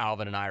reason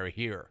Alvin and I are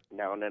here.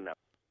 No.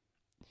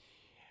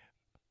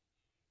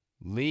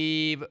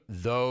 Leave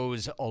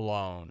those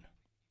alone.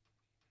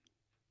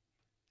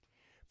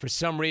 For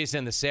some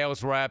reason, the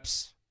sales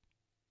reps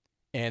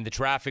and the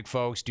traffic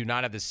folks do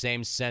not have the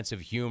same sense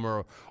of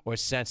humor or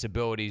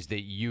sensibilities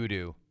that you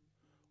do,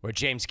 or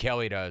James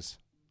Kelly does.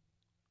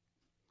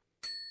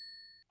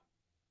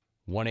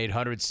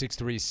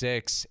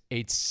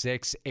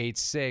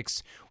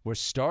 1-800-636-8686. We're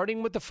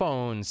starting with the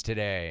phones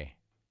today.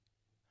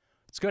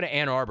 Let's go to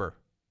Ann Arbor.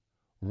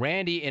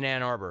 Randy in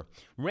Ann Arbor.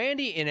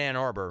 Randy in Ann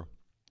Arbor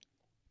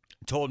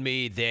told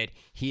me that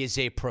he is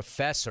a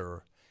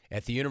professor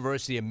at the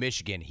University of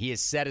Michigan. He has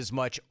said as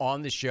much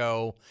on the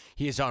show.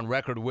 He is on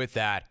record with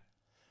that.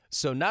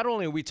 So not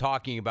only are we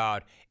talking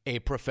about a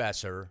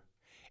professor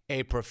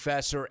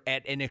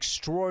at an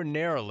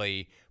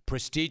extraordinarily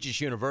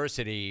prestigious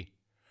university,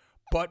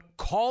 but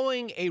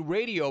calling a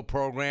radio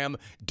program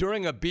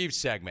during a beef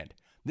segment.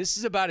 This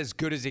is about as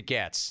good as it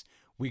gets.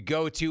 We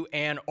go to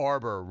Ann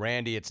Arbor.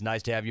 Randy, it's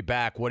nice to have you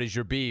back. What is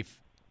your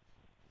beef?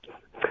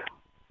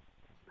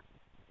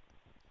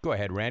 Go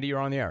ahead, Randy. You're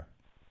on the air.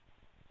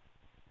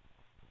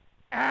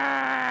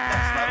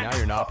 Now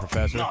you're not,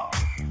 Professor. No.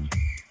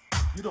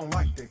 You don't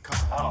like that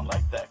call. I don't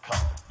like that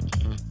call.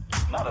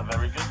 Not a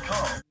very good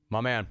call.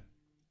 My man,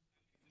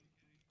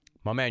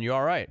 you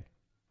all right?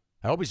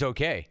 I hope he's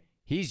okay.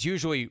 He's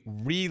usually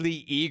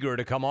really eager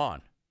to come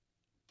on.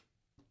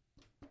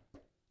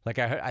 Like,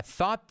 I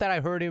thought that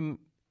I heard him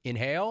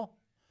inhale,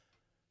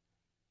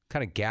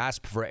 kind of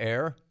gasp for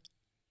air.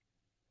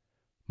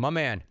 My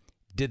man,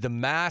 did the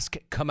mask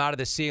come out of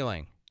the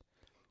ceiling?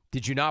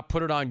 Did you not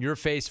put it on your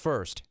face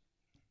first?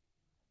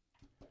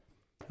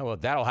 Oh, well,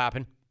 that'll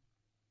happen.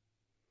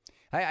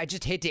 I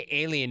just hate to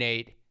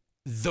alienate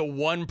the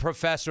one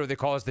professor that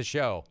calls the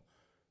show.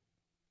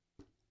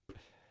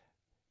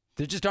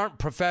 There just aren't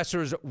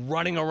professors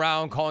running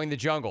around calling the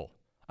jungle.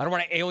 I don't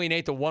want to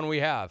alienate the one we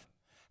have.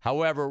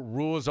 However,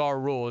 rules are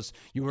rules.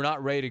 You were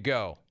not ready to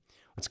go.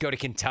 Let's go to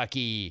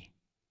Kentucky.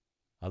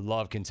 I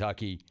love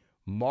Kentucky.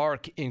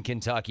 Mark in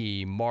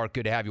Kentucky. Mark,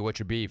 good to have you. What's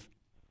your beef?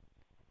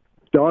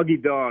 Doggy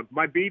dog.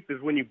 My beef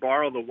is when you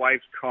borrow the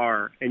wife's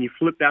car and you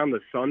flip down the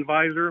sun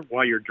visor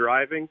while you're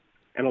driving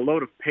and a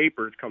load of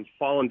papers comes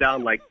falling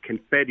down like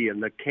confetti in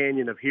the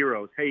Canyon of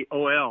Heroes. Hey,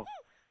 OL,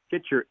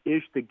 get your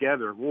ish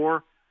together.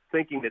 Or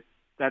thinking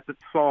that the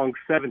song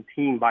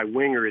 17 by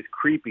Winger is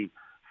creepy.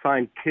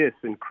 Signed Kiss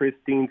and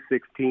Christine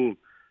 16.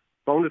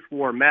 Bonus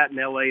War, Matt in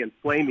L.A. and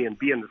Flamey and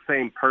being the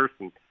same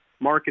person.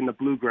 Mark in the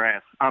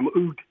bluegrass. I'm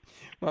oot.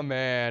 My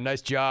man,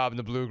 nice job in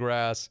the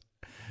bluegrass.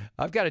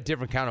 I've got a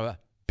different kind of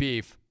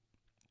beef.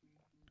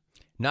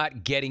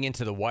 Not getting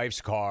into the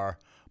wife's car,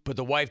 but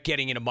the wife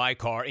getting into my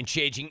car and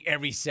changing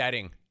every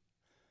setting.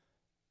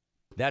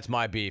 That's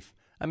my beef.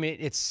 I mean,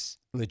 it's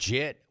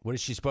legit. What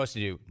is she supposed to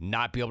do?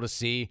 Not be able to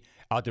see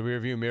out the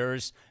rearview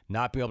mirrors,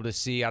 not be able to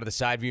see out of the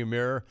side view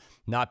mirror,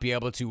 not be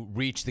able to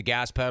reach the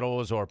gas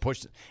pedals or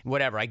push,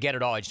 whatever. I get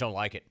it all. I just don't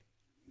like it.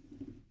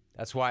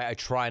 That's why I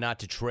try not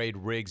to trade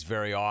rigs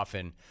very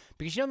often.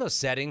 Because you know those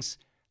settings,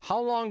 How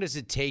long does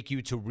it take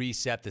you to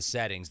reset the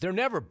settings? They're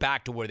never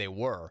back to where they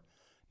were,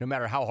 no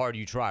matter how hard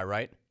you try,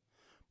 right?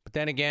 But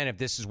then again, if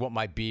this is what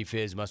my beef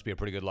is, it must be a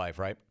pretty good life,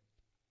 right?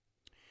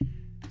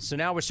 So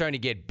now we're starting to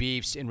get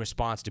beefs in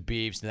response to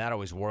beefs, and that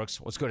always works.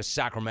 Let's go to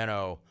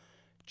Sacramento.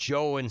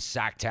 Joe in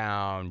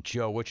Sacktown.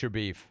 Joe, what's your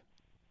beef?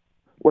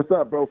 What's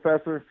up,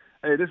 Professor?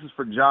 Hey, this is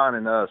for John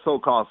in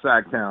so-called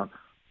Sacktown.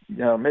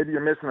 Maybe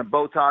you're missing a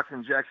Botox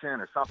injection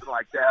or something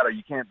like that, or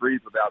you can't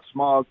breathe without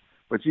smog,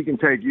 but you can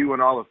take you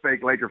and all the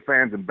fake Laker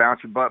fans and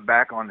bounce your butt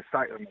back on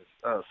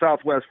the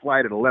Southwest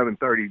flight at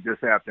 11:30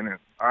 this afternoon.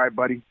 All right,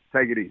 buddy?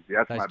 Take it easy.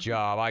 That's nice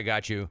job. I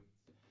got you.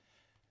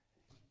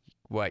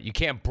 What, you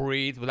can't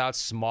breathe without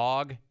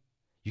smog?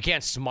 You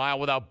can't smile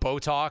without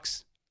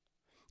Botox?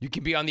 You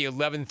can be on the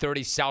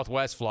 11:30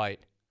 Southwest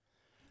flight.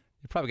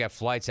 You probably got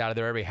flights out of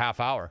there every half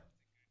hour.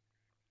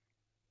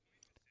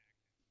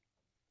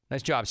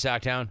 Nice job,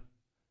 Sacktown.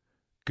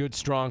 Good,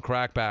 strong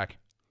crackback.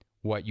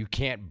 What, you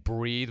can't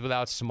breathe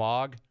without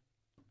smog?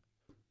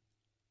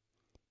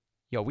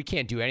 Yo, we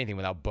can't do anything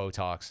without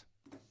Botox.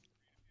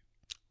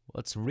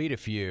 Let's read a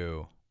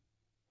few.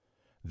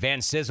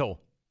 Van Sizzle,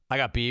 I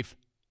got beef.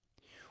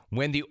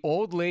 When the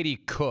old lady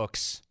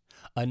cooks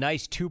a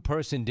nice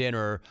two-person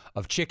dinner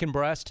of chicken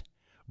breast,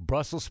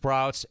 Brussels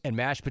sprouts, and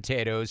mashed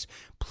potatoes,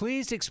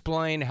 please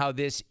explain how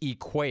this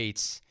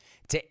equates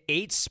to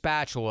 8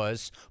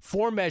 spatulas,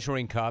 4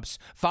 measuring cups,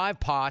 5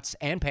 pots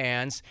and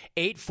pans,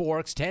 8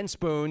 forks, 10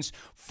 spoons,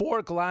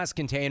 4 glass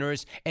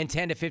containers, and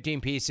 10 to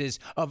 15 pieces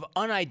of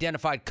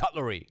unidentified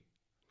cutlery.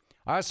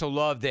 I also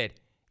love that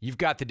you've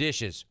got the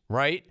dishes,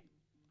 right?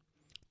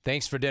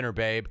 Thanks for dinner,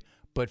 babe,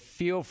 but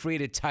feel free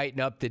to tighten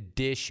up the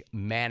dish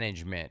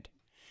management.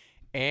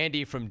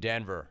 Andy from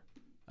Denver.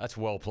 That's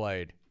well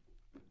played.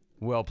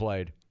 Well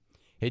played.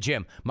 Hey,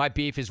 Jim, my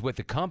beef is with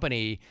the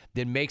company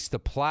that makes the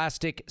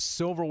plastic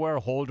silverware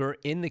holder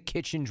in the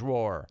kitchen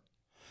drawer.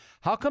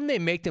 How come they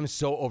make them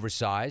so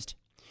oversized?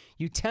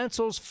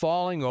 Utensils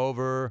falling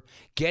over,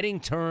 getting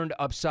turned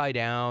upside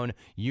down,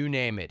 you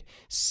name it.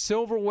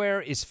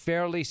 Silverware is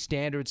fairly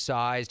standard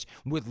sized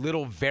with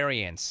little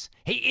variance.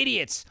 Hey,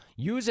 idiots,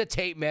 use a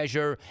tape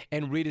measure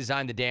and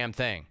redesign the damn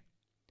thing.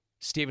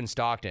 Stephen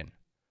Stockton.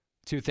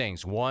 2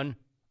 things. 1,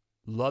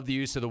 love the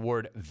use of the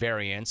word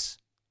variance,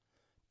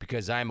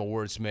 because I'm a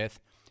wordsmith.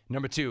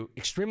 Number 2,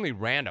 extremely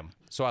random,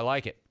 so I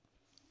like it.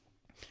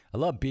 I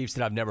love beefs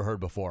that I've never heard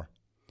before.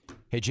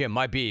 Hey, Jim,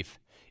 my beef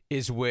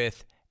is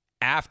with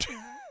after...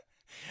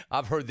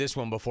 I've heard this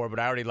one before, but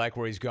I already like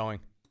where he's going.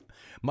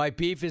 My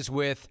beef is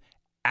with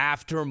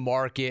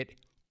aftermarket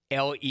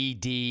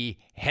LED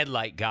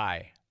headlight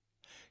guy.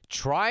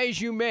 Try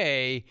as you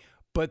may,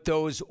 but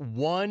those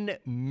 1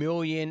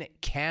 million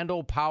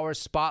candle power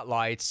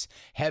spotlights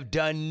have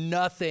done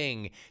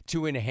nothing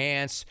to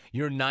enhance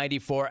your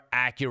 94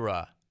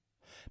 Acura.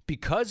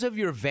 Because of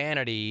your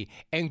vanity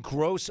and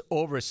gross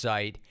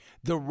oversight,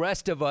 the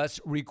rest of us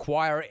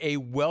require a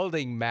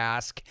welding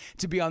mask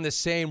to be on the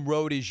same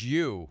road as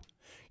you.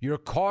 Your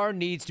car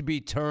needs to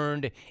be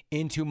turned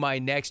into my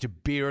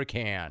next beer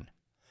can.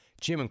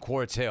 Jim in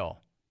Quartz Hill.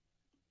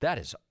 That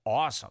is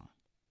awesome.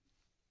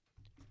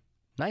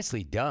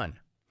 Nicely done.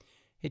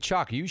 Hey,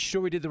 Chalk, are you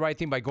sure we did the right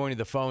thing by going to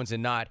the phones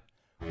and not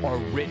our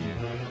written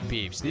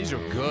beefs? These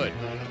are good.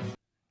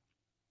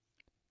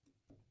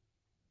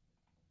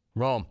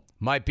 Rome,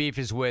 my beef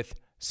is with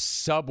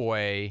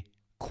Subway,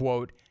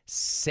 quote,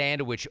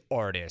 sandwich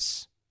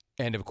artists,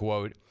 end of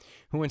quote,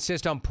 who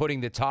insist on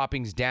putting the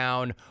toppings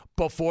down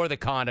before the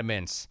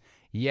condiments.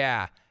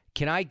 Yeah,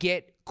 can I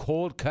get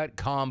cold cut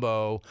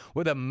combo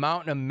with a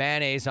mountain of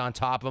mayonnaise on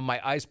top of my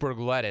iceberg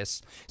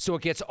lettuce so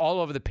it gets all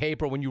over the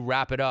paper when you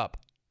wrap it up?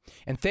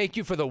 And thank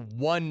you for the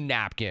 1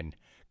 napkin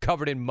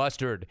covered in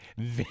mustard.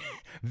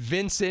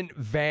 Vincent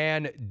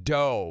Van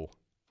Doe.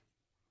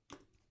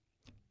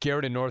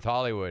 Garrett in North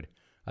Hollywood.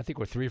 I think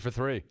we're 3 for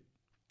 3.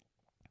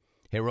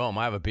 Hey, Rome,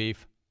 I have a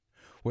beef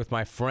with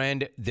my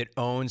friend that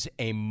owns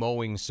a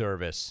mowing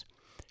service.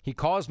 He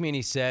calls me and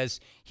he says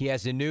he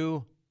has a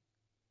new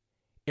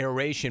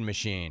aeration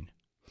machine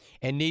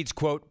and needs,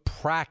 quote,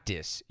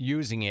 practice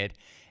using it,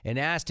 and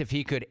asked if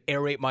he could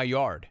aerate my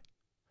yard.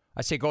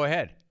 I say, go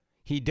ahead.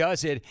 He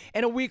does it,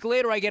 and a week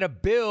later I get a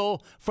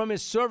bill from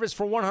his service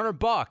for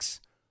 $100.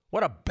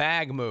 What a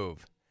bag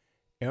move.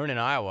 Aaron in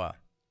Iowa,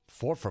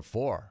 4 for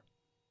 4.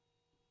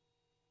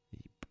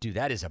 Dude,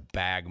 that is a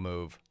bag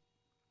move.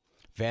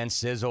 Van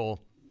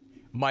Sizzle,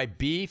 my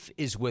beef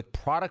is with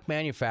product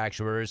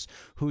manufacturers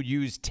who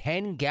use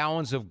 10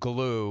 gallons of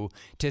glue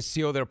to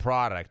seal their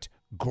product.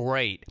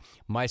 Great.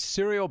 My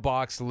cereal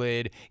box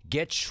lid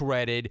gets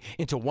shredded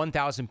into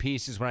 1,000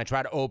 pieces when I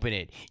try to open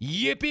it.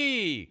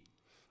 Yippee!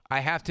 I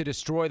have to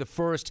destroy the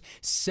first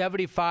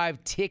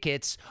 75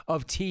 tickets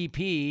of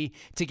TP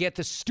to get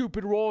the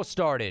stupid roll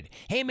started.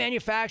 Hey,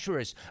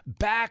 manufacturers,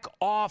 back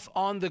off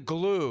on the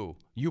glue.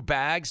 You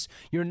bags,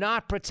 you're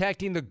not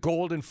protecting the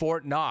gold in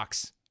Fort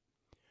Knox.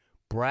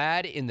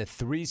 Brad in the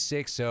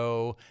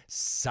 360,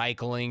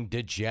 cycling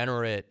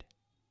degenerate.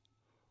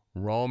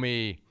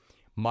 Romy,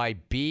 my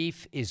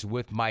beef is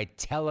with my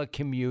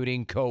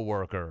telecommuting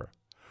coworker.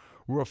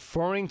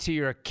 Referring to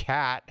your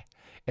cat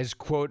as,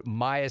 quote,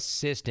 my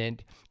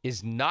assistant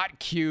is not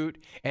cute,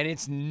 and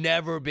it's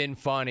never been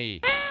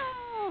funny.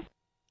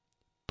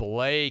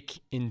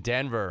 Blake in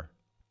Denver.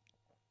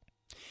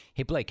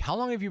 Hey, Blake, how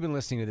long have you been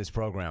listening to this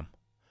program?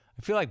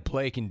 I feel like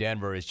Blake in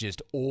Denver is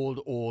just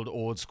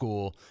old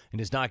school and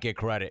does not get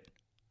credit.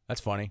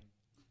 That's funny.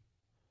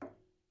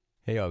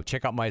 Hey, yo,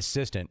 check out my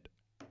assistant.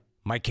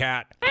 My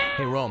cat.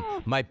 Hey, Rome,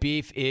 my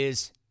beef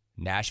is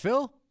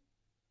Nashville?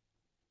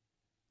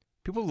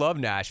 People love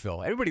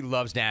Nashville. Everybody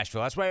loves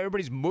Nashville. That's why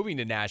everybody's moving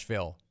to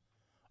Nashville.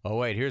 Oh,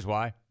 wait, here's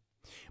why.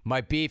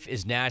 My beef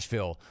is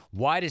Nashville.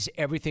 Why does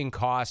everything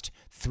cost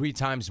 3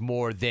 times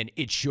more than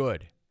it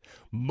should?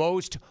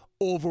 Most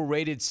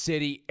overrated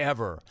city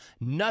ever.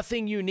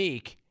 Nothing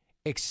unique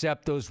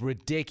except those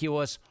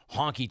ridiculous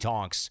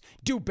honky-tonks.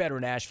 Do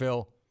better,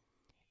 Nashville.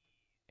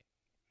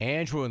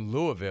 Andrew in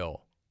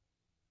Louisville.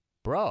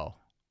 Bro,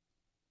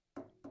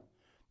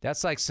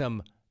 that's like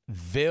some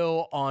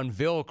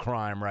Ville-on-Ville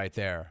crime right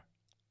there.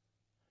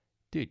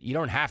 Dude, you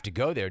don't have to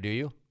go there, do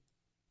you?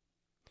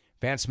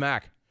 Van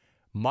Smack,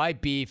 my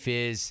beef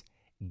is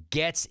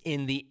gets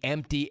in the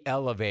empty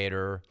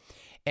elevator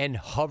and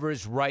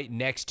hovers right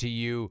next to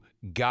you,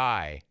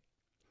 guy.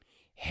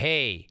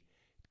 Hey,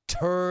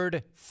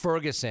 Turd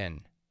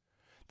Ferguson.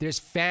 There's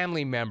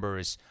family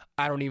members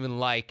I don't even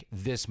like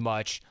this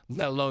much,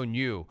 let alone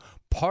you.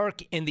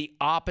 Park in the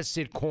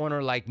opposite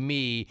corner like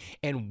me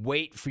and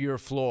wait for your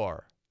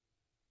floor.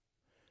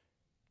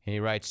 And he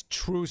writes,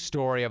 true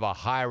story of a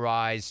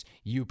high-rise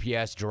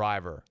UPS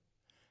driver.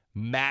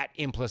 Matt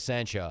in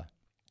Placentia.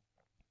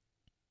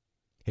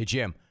 Hey,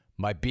 Jim,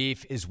 my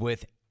beef is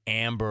with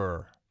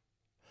Amber.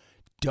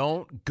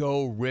 Don't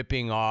go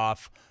ripping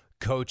off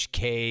Coach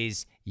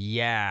K's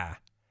yeah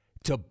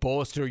to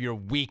bolster your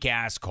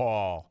weak-ass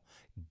call.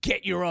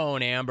 Get your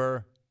own,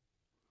 Amber.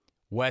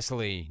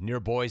 Wesley, near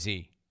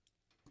Boise.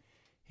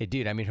 Hey,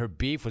 dude, I mean, her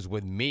beef was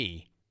with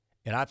me,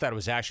 and I thought it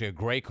was actually a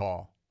great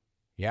call.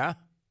 Yeah?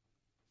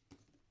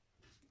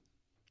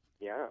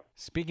 Yeah.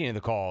 Speaking of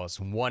the calls,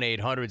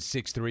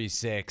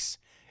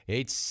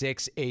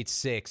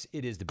 1-800-636-8686.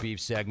 It is the beef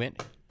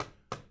segment.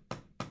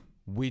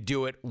 We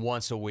do it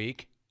once a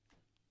week.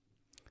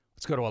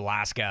 Let's go to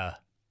Alaska.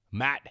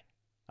 Matt,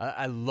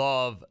 I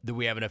love that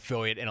we have an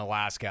affiliate in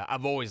Alaska.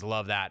 I've always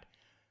loved that.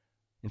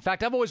 In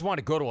fact, I've always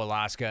wanted to go to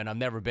Alaska, and I've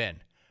never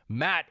been.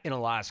 Matt in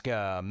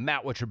Alaska.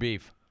 Matt, what's your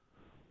beef?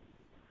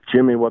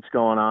 Jimmy, what's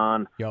going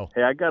on? Yo.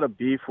 Hey, I got a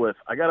beef with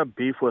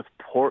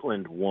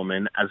Portland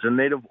woman. As a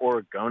native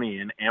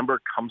Oregonian,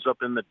 Amber comes up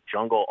in the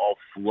jungle all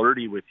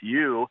flirty with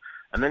you,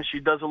 and then she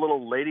does a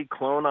little lady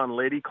clone on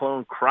lady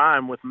clone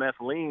crime with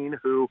Methleen,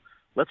 who,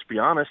 let's be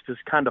honest, is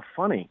kind of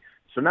funny.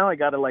 So now I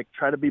got to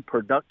try to be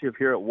productive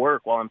here at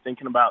work while I'm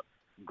thinking about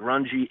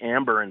grungy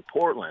Amber in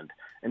Portland.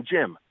 And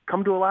Jim,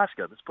 come to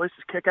Alaska. This place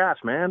is kick-ass,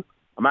 man.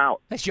 I'm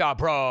out. Nice job,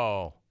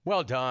 bro.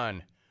 Well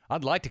done.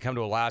 I'd like to come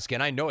to Alaska,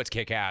 and I know it's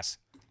kick-ass.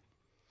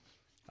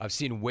 I've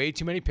seen way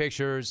too many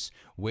pictures,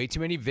 way too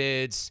many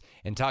vids,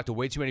 and talked to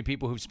way too many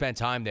people who've spent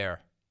time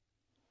there.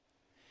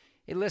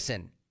 Hey,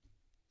 listen,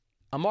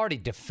 I'm already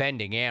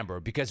defending Amber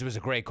because it was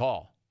a great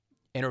call.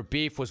 And her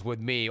beef was with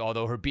me,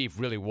 although her beef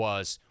really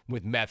was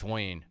with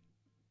Methleen.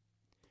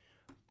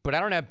 But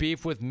I don't have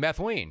beef with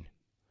Methleen.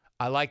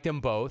 I like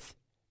them both.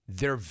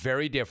 They're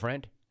very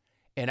different,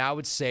 and I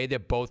would say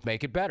that both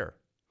make it better.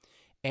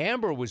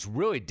 Amber was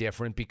really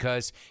different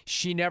because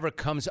she never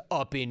comes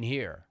up in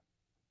here,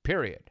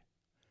 period.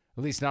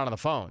 At least not on the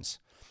phones.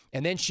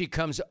 And then she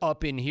comes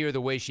up in here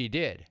the way she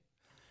did.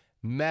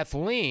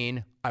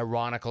 Methleen,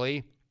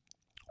 ironically,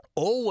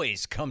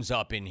 always comes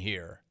up in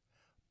here,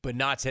 but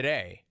not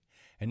today.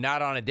 And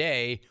not on a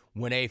day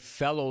when a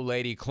fellow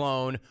lady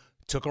clone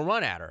took a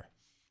run at her.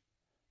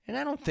 And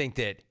I don't think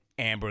that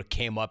Amber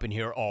came up in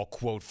here all,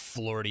 quote,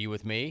 flirty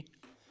with me.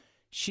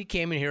 She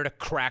came in here to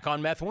crack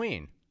on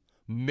Methleen.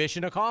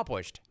 Mission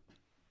accomplished.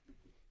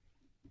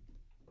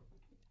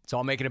 It's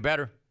all making it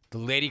better. The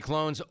lady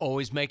clones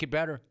always make it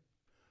better.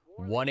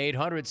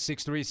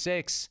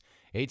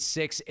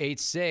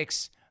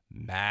 1-800-636-8686.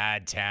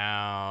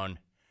 Madtown.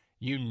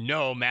 You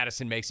know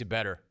Madison makes it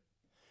better.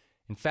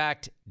 In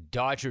fact,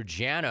 Dodger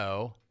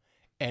Jano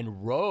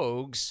and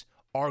Rogues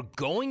are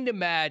going to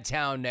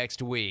Madtown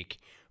next week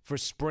for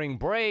spring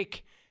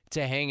break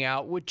to hang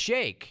out with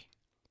Jake,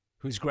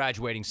 who's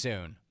graduating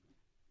soon.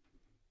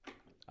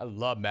 I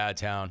love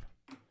Madtown.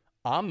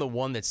 I'm the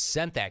one that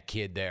sent that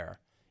kid there.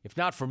 If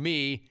not for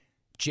me,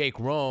 Jake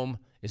Rome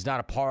is not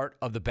a part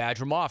of the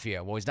Badger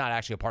Mafia. Well, he's not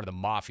actually a part of the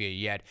Mafia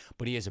yet,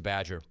 but he is a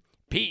Badger.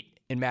 Pete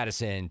in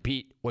Madison.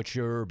 Pete, what's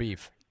your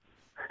beef?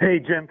 Hey,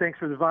 Jim, thanks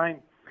for the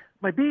vine.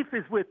 My beef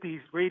is with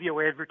these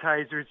radio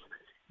advertisers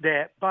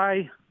that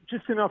buy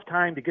just enough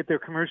time to get their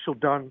commercial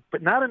done,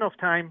 but not enough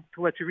time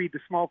to let you read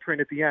the small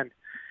print at the end.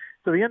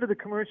 So the end of the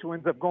commercial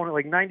ends up going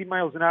at 90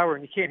 miles an hour,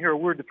 and you can't hear a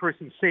word the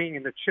person's saying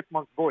in the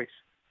chipmunk voice.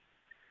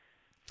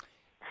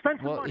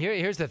 Well,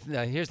 here's the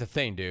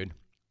thing, dude.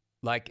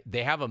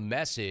 They have a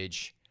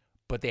message,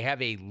 but they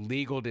have a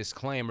legal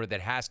disclaimer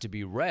that has to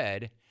be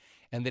read,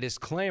 and the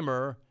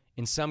disclaimer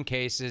in some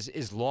cases,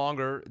 is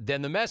longer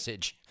than the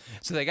message.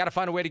 So they got to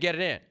find a way to get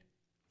it in.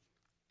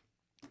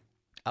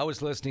 I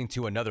was listening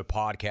to another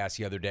podcast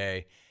the other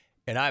day,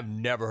 and I've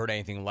never heard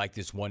anything like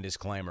this one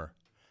disclaimer.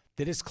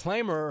 The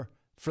disclaimer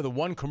for the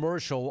one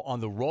commercial on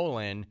the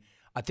roll-in,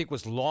 I think,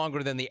 was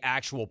longer than the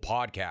actual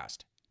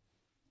podcast.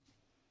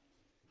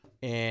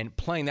 And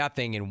playing that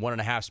thing in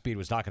 1.5 speed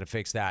was not going to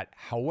fix that.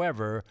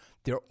 However,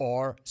 there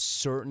are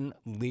certain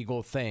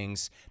legal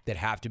things that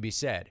have to be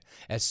said.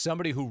 As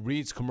somebody who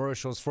reads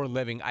commercials for a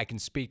living, I can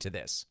speak to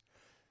this.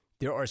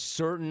 There are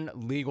certain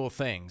legal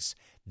things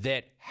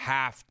that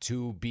have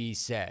to be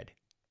said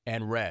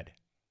and read.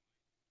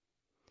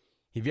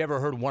 Have you ever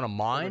heard one of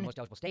mine? Most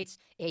eligible states.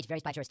 Age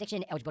varies by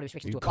jurisdiction. Eligibility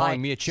restrictions You're to apply.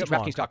 calling me a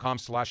chipmunk.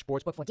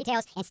 DraftKings.com/sportsbook for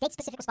details and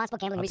state-specific responsible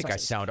gambling I think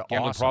resources. I sound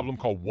Gambling awesome. problem?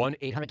 Call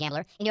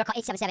 1-800-GAMBLER. In New York,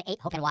 call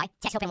 877-8-HOPE-NY.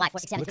 Text HOPE-NY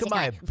 467-669. Look at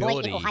my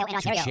ability in Ohio and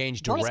Ontario. to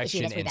change Bonus direction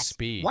issued as free and bets.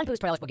 speed. 1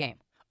 boost per eligible game.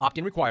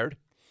 Opt-in required.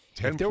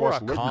 If there were a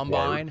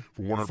combine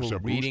for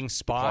reading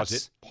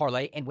spots,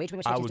 parlay, and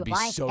wagering I restrictions would to be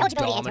apply. so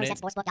Eligibility dominant. at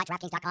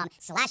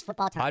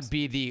sportsbook.draftkings.com/football terms. I'd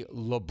be the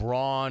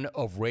LeBron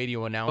of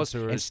radio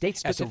announcers And at the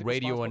state-specific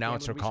radio responsible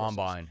announcer gambling resources.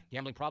 combine.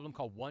 Gambling problem?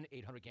 Call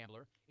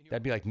 1-800-GAMBLER.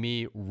 That'd be like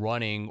me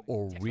running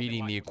or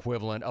reading the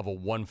equivalent of a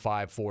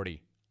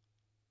 1.540.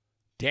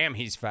 Damn,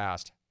 he's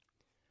fast.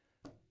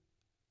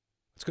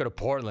 Let's go to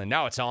Portland.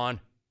 Now it's on.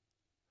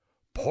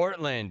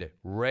 Portland.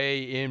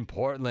 Ray in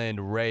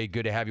Portland. Ray,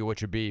 good to have you.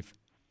 What's your beef?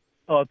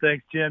 Oh,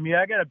 thanks, Jim.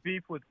 Yeah, I got a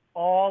beef with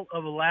all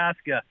of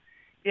Alaska.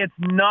 It's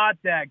not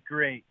that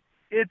great.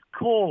 It's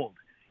cold.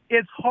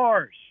 It's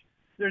harsh.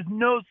 There's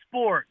no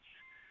sports.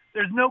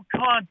 There's no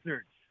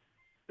concerts.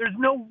 There's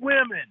no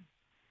women.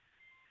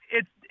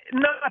 It's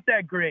not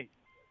that great.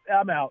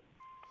 I'm out.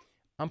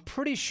 I'm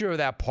pretty sure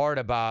that part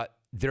about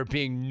there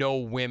being no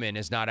women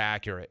is not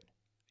accurate.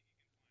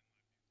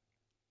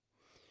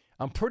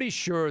 I'm pretty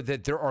sure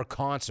that there are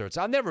concerts.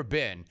 I've never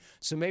been,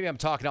 so maybe I'm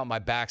talking out my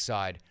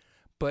backside.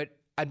 But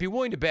I'd be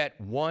willing to bet,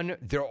 1,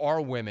 there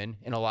are women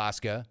in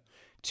Alaska.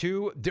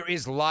 2, there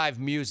is live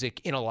music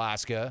in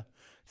Alaska.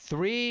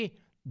 3,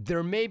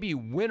 there may be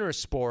winter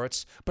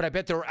sports, but I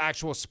bet there are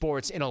actual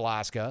sports in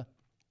Alaska.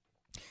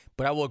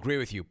 But I will agree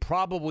with you.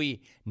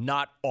 Probably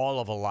not all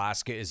of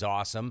Alaska is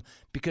awesome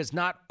because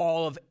not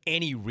all of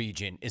any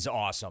region is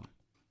awesome.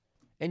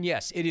 And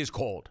yes, it is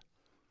cold.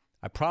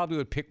 I probably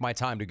would pick my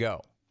time to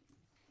go.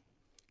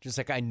 Just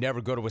like I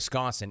never go to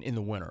Wisconsin in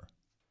the winter.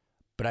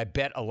 But I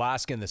bet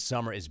Alaska in the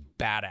summer is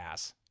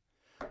badass.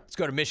 Let's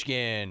go to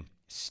Michigan.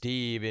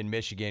 Steve in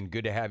Michigan.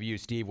 Good to have you,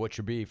 Steve. What's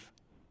your beef?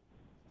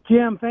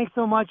 Jim, thanks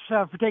so much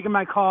for taking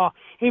my call.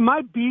 Hey,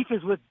 my beef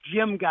is with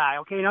Jim Guy,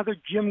 okay? Another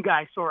Jim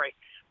Guy story.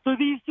 So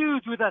these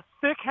dudes with a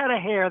thick head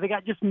of hair, they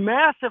got just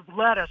massive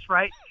lettuce,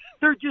 right?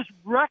 They're just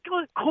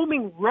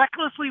combing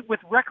recklessly with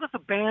reckless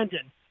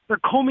abandon. They're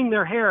combing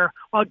their hair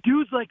while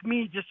dudes like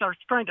me just are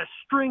trying to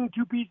string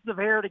 2 pieces of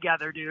hair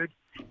together, dude.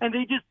 And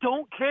they just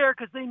don't care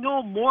because they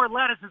know more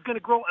lettuce is going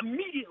to grow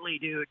immediately,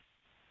 dude.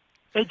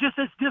 It's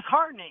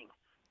disheartening.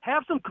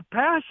 Have some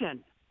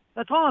compassion.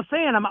 That's all I'm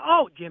saying. I'm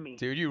out, Jimmy.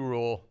 Dude, you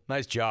rule.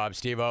 Nice job,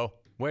 Steve-O.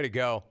 Way to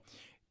go.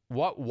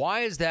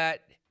 Why is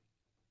that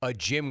a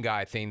Jim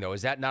Guy thing, though?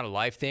 Is that not a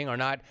life thing?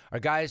 Are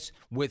guys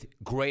with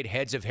great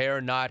heads of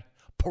hair not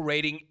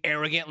parading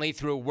arrogantly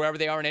through wherever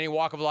they are in any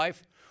walk of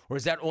life? Or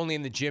is that only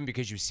in the gym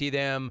because you see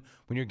them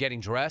when you're getting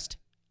dressed?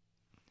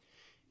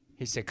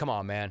 He said, come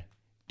on, man.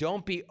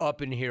 Don't be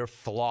up in here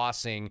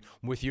flossing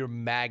with your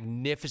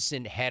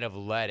magnificent head of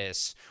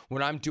lettuce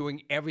when I'm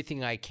doing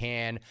everything I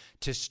can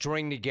to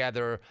string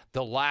together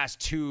the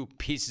last 2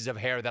 pieces of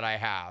hair that I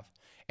have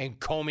and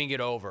combing it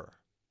over.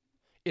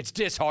 It's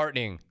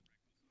disheartening.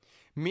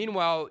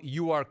 Meanwhile,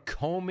 you are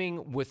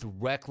combing with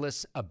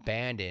reckless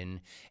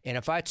abandon, and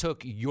if I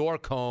took your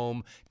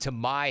comb to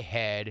my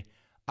head,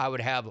 I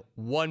would have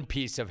 1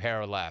 piece of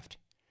hair left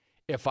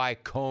if I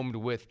combed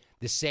with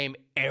the same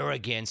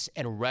arrogance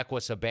and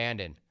reckless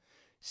abandon.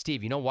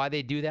 Steve, you know why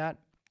they do that?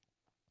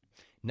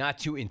 Not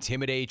to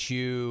intimidate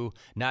you,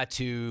 not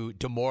to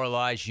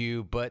demoralize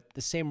you, but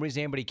the same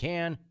reason anybody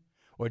can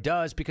or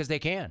does, because they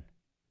can.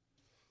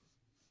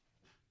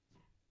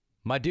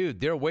 My dude,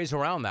 there are ways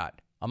around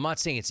that. I'm not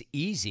saying it's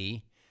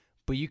easy,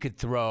 but you could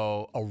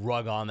throw a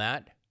rug on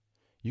that.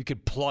 You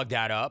could plug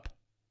that up.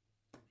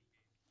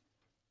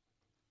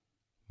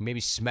 Maybe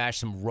smash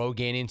some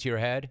Rogaine into your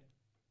head.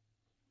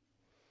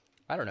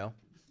 I don't know.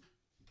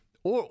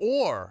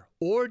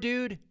 Or,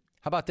 dude,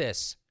 how about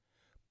this?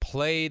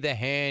 Play the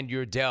hand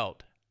you're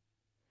dealt.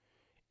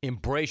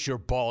 Embrace your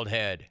bald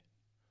head.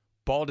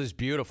 Bald is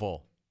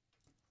beautiful.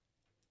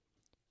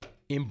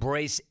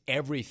 Embrace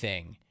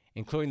everything,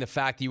 including the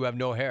fact that you have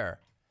no hair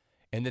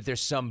and that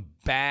there's some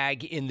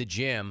bag in the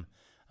gym.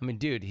 I mean,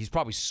 dude, he's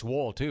probably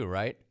swole too,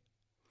 right?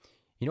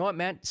 You know what,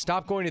 man?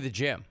 Stop going to the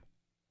gym.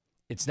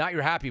 It's not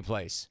your happy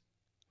place.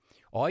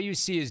 All you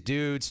see is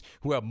dudes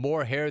who have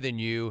more hair than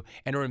you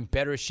and are in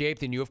better shape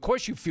than you. Of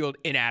course you feel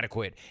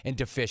inadequate and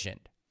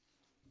deficient.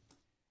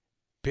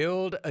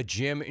 Build a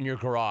gym in your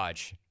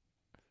garage.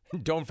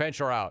 Don't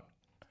venture out.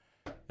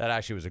 That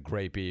actually was a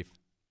great beef.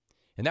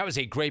 And that was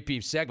a great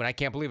beef segment. I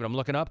can't believe it. I'm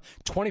looking up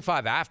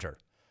 25 after.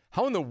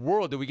 How in the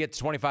world did we get to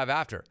 25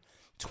 after?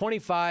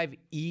 25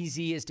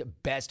 easiest,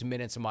 best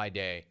minutes of my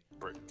day.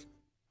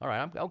 All right,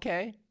 I'm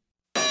okay.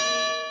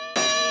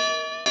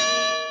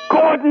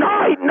 Good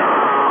night, night.